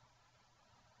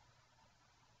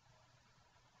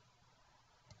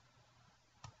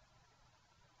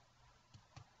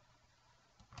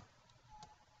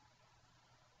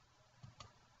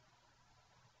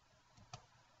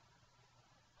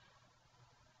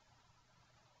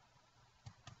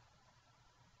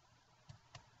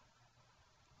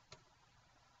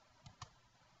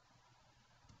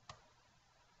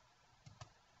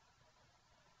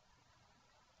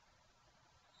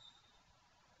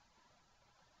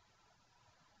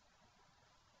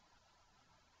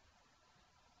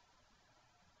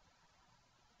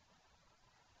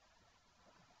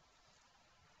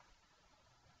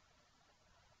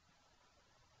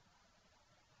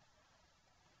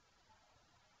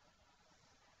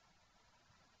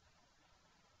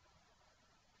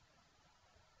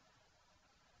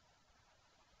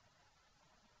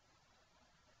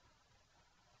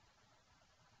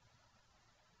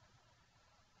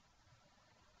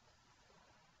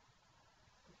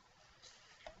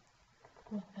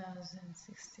 Four thousand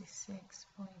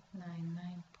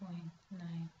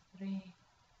 66.99.93.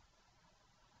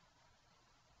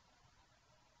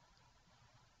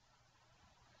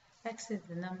 X is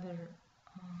the number.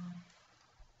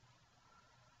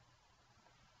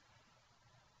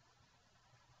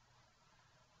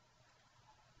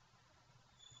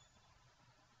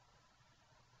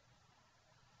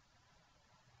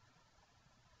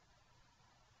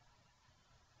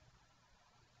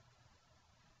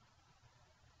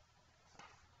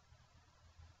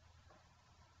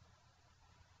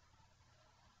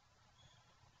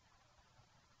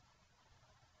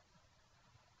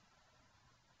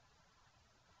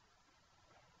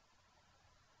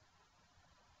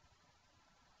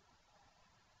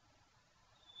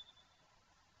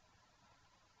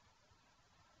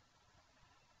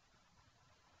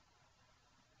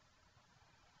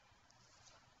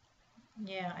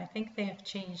 Yeah, I think they have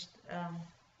changed.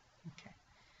 Okay,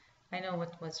 I know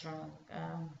what was wrong.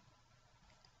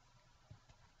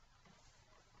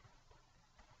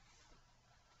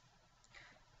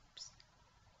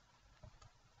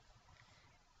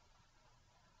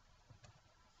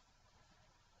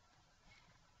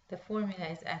 The formula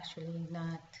is actually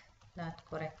not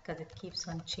correct because it keeps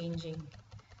on changing.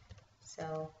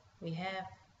 So we have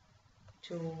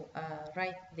to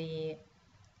write the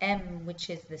m,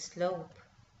 which is the slope,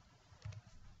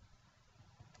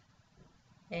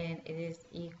 and it is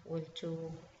equal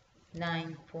to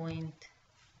 9 point,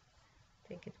 I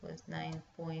think it was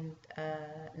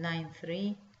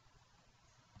 9.93,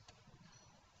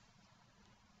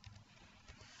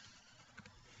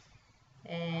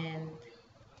 and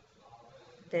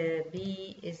the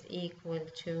b is equal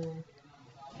to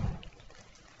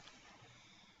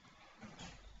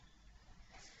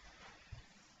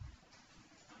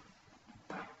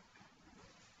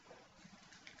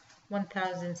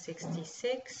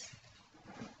 1066.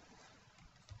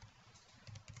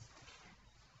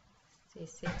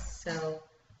 So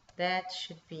that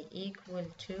should be equal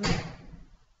to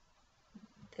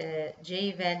the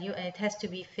j value, and it has to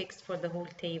be fixed for the whole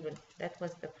table. That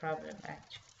was the problem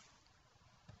actually.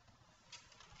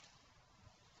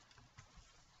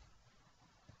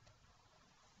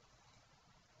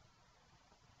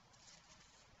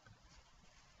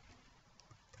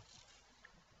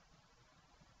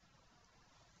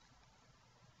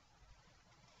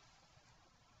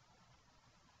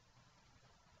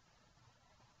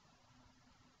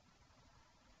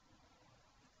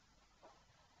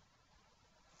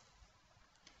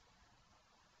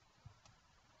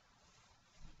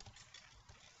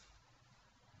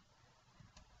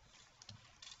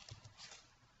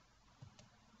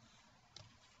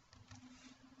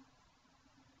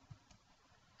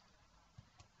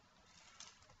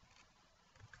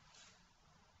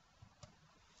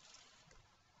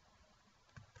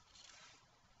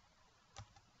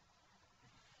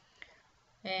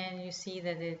 And you see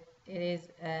that it is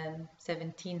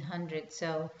 1700.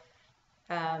 So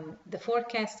the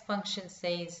forecast function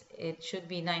says it should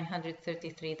be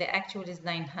 933. The actual is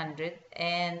 900,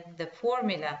 and the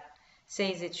formula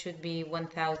says it should be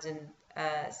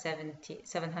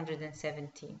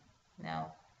 1717.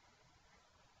 Now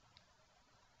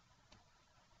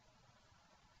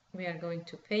we are going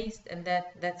to paste, and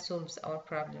that solves our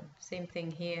problem. Same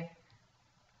thing here.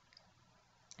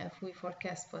 If we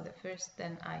forecast for the first,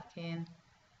 then I can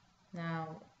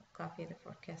now copy the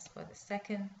forecast for the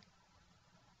second.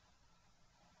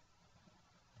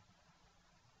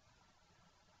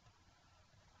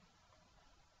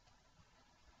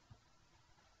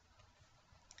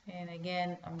 And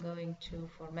again, I'm going to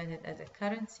format it as a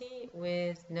currency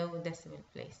with no decimal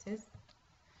places.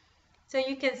 So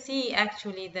you can see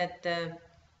actually that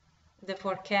the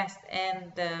forecast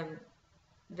and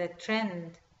the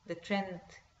trend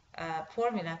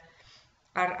formula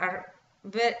are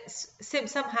very,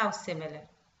 somehow similar.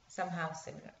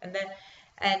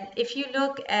 And if you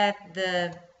look at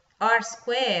the R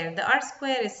square, the R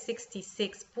square is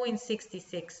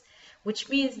 66.66, which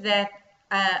means that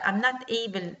I'm not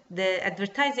able, the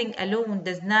advertising alone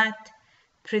does not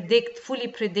fully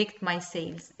predict my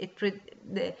sales.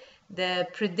 The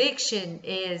prediction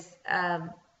is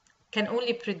can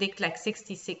only predict like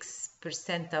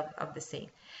 66% of the sale.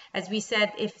 As we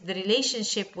said, if the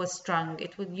relationship was strong,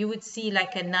 you would see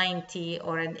like a 90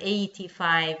 or an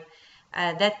 85.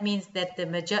 That means that the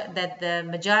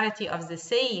majority of the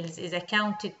sales is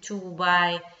accounted to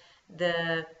by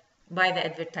the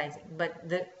advertising, but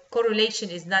the correlation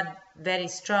is not very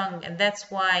strong, and that's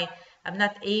why I'm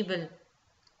not able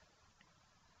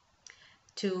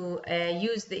to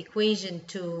use the equation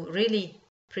to really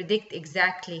predict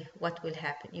exactly what will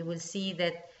happen. You will see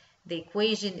that the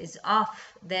equation is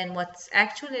off than what's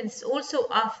actual, and it's also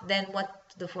off than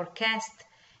what the forecast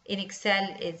in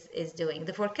Excel is doing.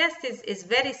 The forecast is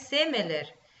very similar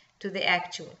to the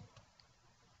actual,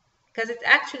 because it's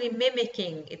actually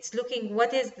mimicking, it's looking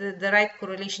what is the right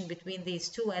correlation between these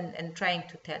two and trying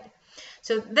to tell it.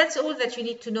 So that's all that you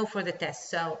need to know for the test.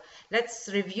 So let's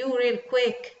review real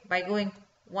quick by going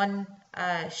one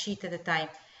sheet at a time.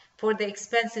 For the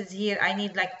expenses here, I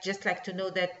need just to know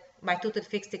that my total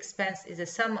fixed expense is a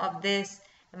sum of this,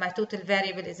 and my total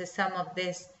variable is a sum of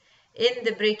this. In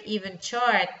the break-even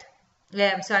chart,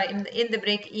 in the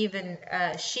break-even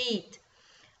sheet,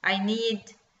 I need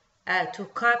to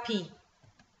copy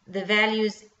the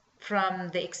values from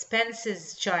the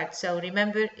expenses chart. So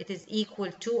remember, it is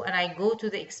equal to, and I go to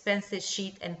the expenses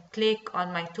sheet and click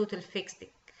on my total fixed.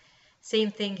 Same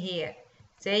thing here.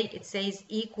 It says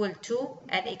equal to,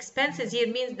 and expenses here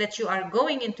means that you are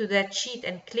going into that sheet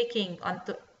and clicking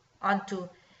onto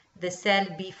the cell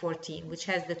B14, which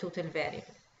has the total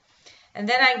variable. And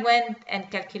then I went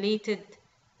and calculated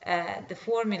the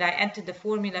formula. I entered the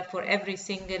formula for every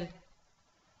single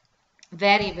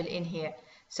variable in here.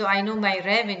 So I know my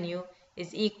revenue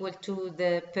is equal to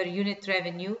the per unit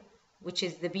revenue, which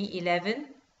is the B11.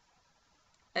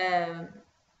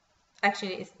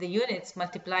 Actually, it's the units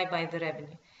multiplied by the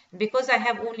revenue. Because I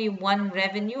have only one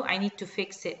revenue, I need to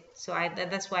fix it. So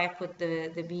that's why I put the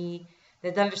 $B.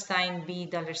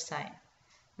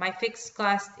 My fixed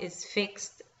cost is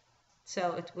fixed,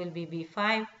 so it will be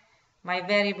B5. My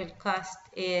variable cost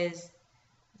is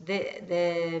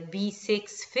the B6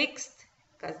 fixed,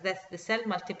 because that's the cell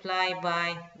multiplied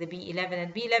by the B11,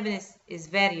 and B11 is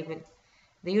variable.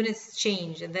 The units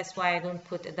change, and that's why I don't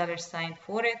put a $sign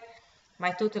for it. My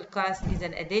total cost is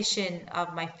an addition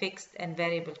of my fixed and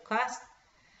variable cost,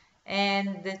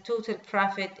 and the total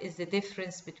profit is the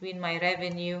difference between my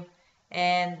revenue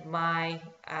and my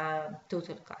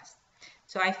total cost.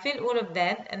 So I fill all of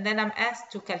that, and then I'm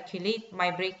asked to calculate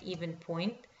my break-even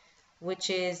point,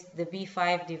 which is the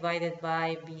B5 divided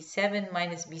by B7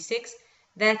 minus B6.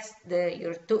 That's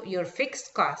your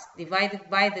fixed cost divided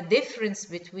by the difference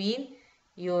between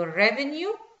your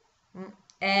revenue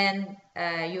and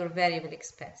your variable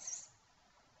expenses.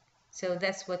 So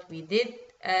that's what we did.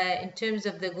 In terms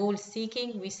of the goal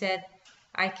seeking, we said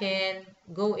I can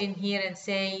go in here and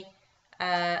say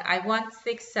I want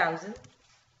 6,000.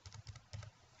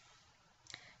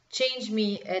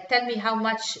 Tell me how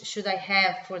much should I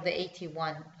have for the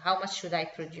 81? How much should I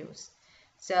produce?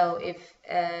 So if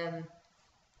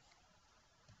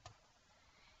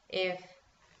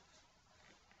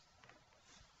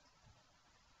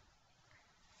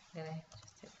then I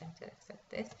just hit enter,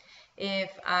 accept this. If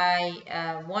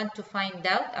I want to find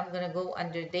out, I'm going to go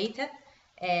under data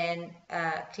and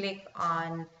click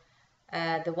on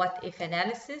the what if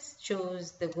analysis,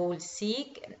 choose the goal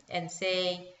seek, and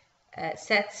say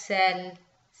set cell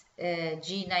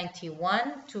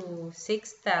G91 to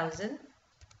 6,000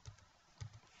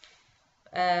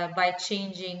 by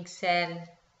changing cell,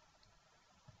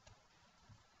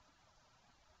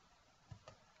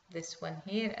 this one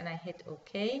here, and I hit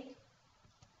OK,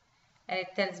 and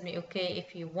it tells me okay,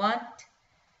 if you want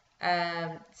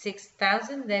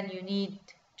 6,000, then you need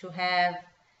to have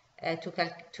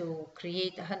to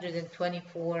create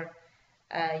 124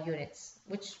 units,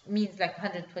 which means like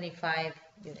 125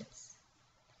 units.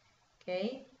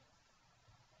 Okay,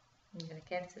 I'm going to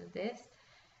cancel this,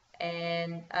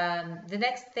 and the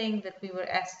next thing that we were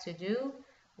asked to do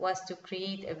was to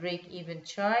create a break-even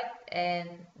chart, and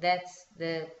that's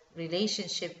the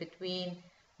relationship between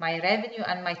my revenue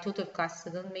and my total cost.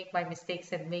 So don't make my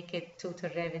mistakes and make it total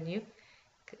revenue.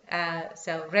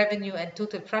 So revenue and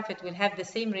total profit will have the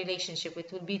same relationship.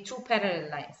 It will be two parallel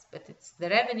lines, but it's the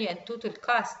revenue and total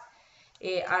cost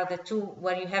are the two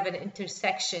where you have an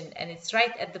intersection, and it's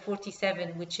right at the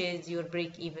 47, which is your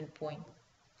break-even point.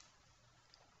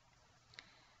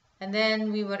 And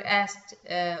then we were asked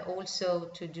also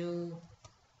to do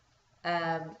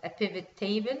a pivot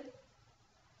table.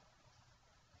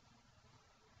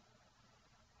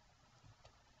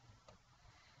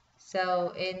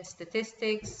 So in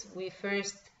statistics, we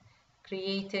first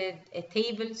created a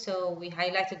table. So we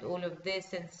highlighted all of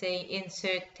this and say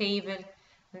insert table.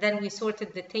 And then we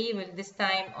sorted the table this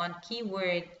time on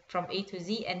keyword from A to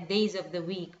Z and days of the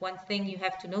week. One thing you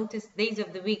have to notice, days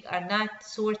of the week are not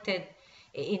sorted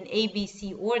in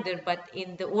ABC order, but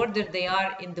in the order they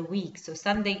are in the week. So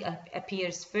Sunday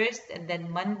appears first, and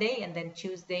then Monday, and then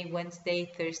Tuesday,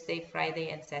 Wednesday, Thursday, Friday,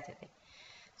 and Saturday.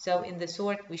 So in the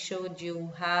sort, we showed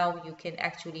you how you can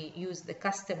actually use the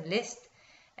custom list,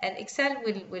 and Excel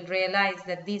will realize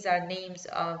that these are names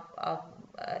of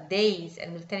days,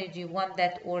 and will tell you, do you want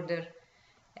that order,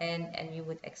 and you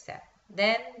would accept.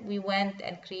 Then we went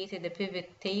and created a pivot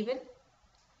table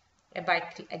by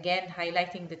again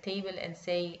highlighting the table and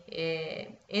say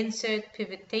insert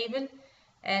pivot table,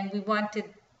 and we wanted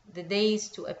the days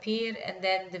to appear and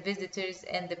then the visitors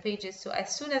and the pages. So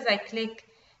as soon as I click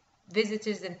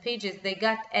visitors and pages, they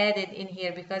got added in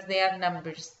here because they are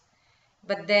numbers.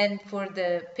 But then for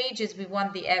the pages, we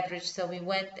want the average, so we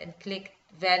went and clicked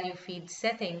value feed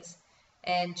settings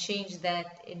and changed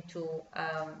that into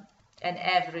an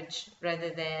average rather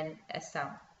than a sum.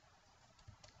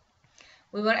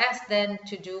 We were asked then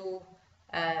to do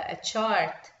a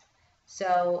chart.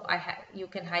 So you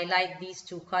can highlight these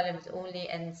two columns only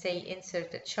and say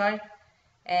insert a chart,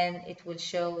 and it will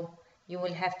show. You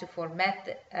will have to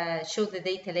format, show the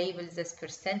data labels as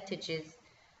percentages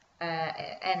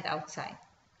and outside.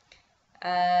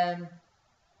 I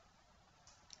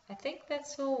think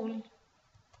that's all.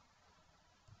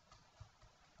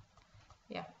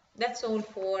 Yeah, that's all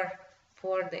for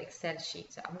the Excel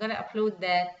sheet. So I'm going to upload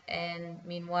that, and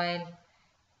meanwhile,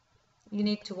 you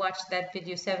need to watch that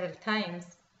video several times.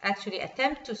 Actually,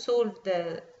 attempt to solve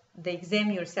the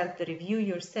exam yourself, the review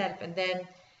yourself, and then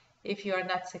if you are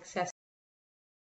not successful,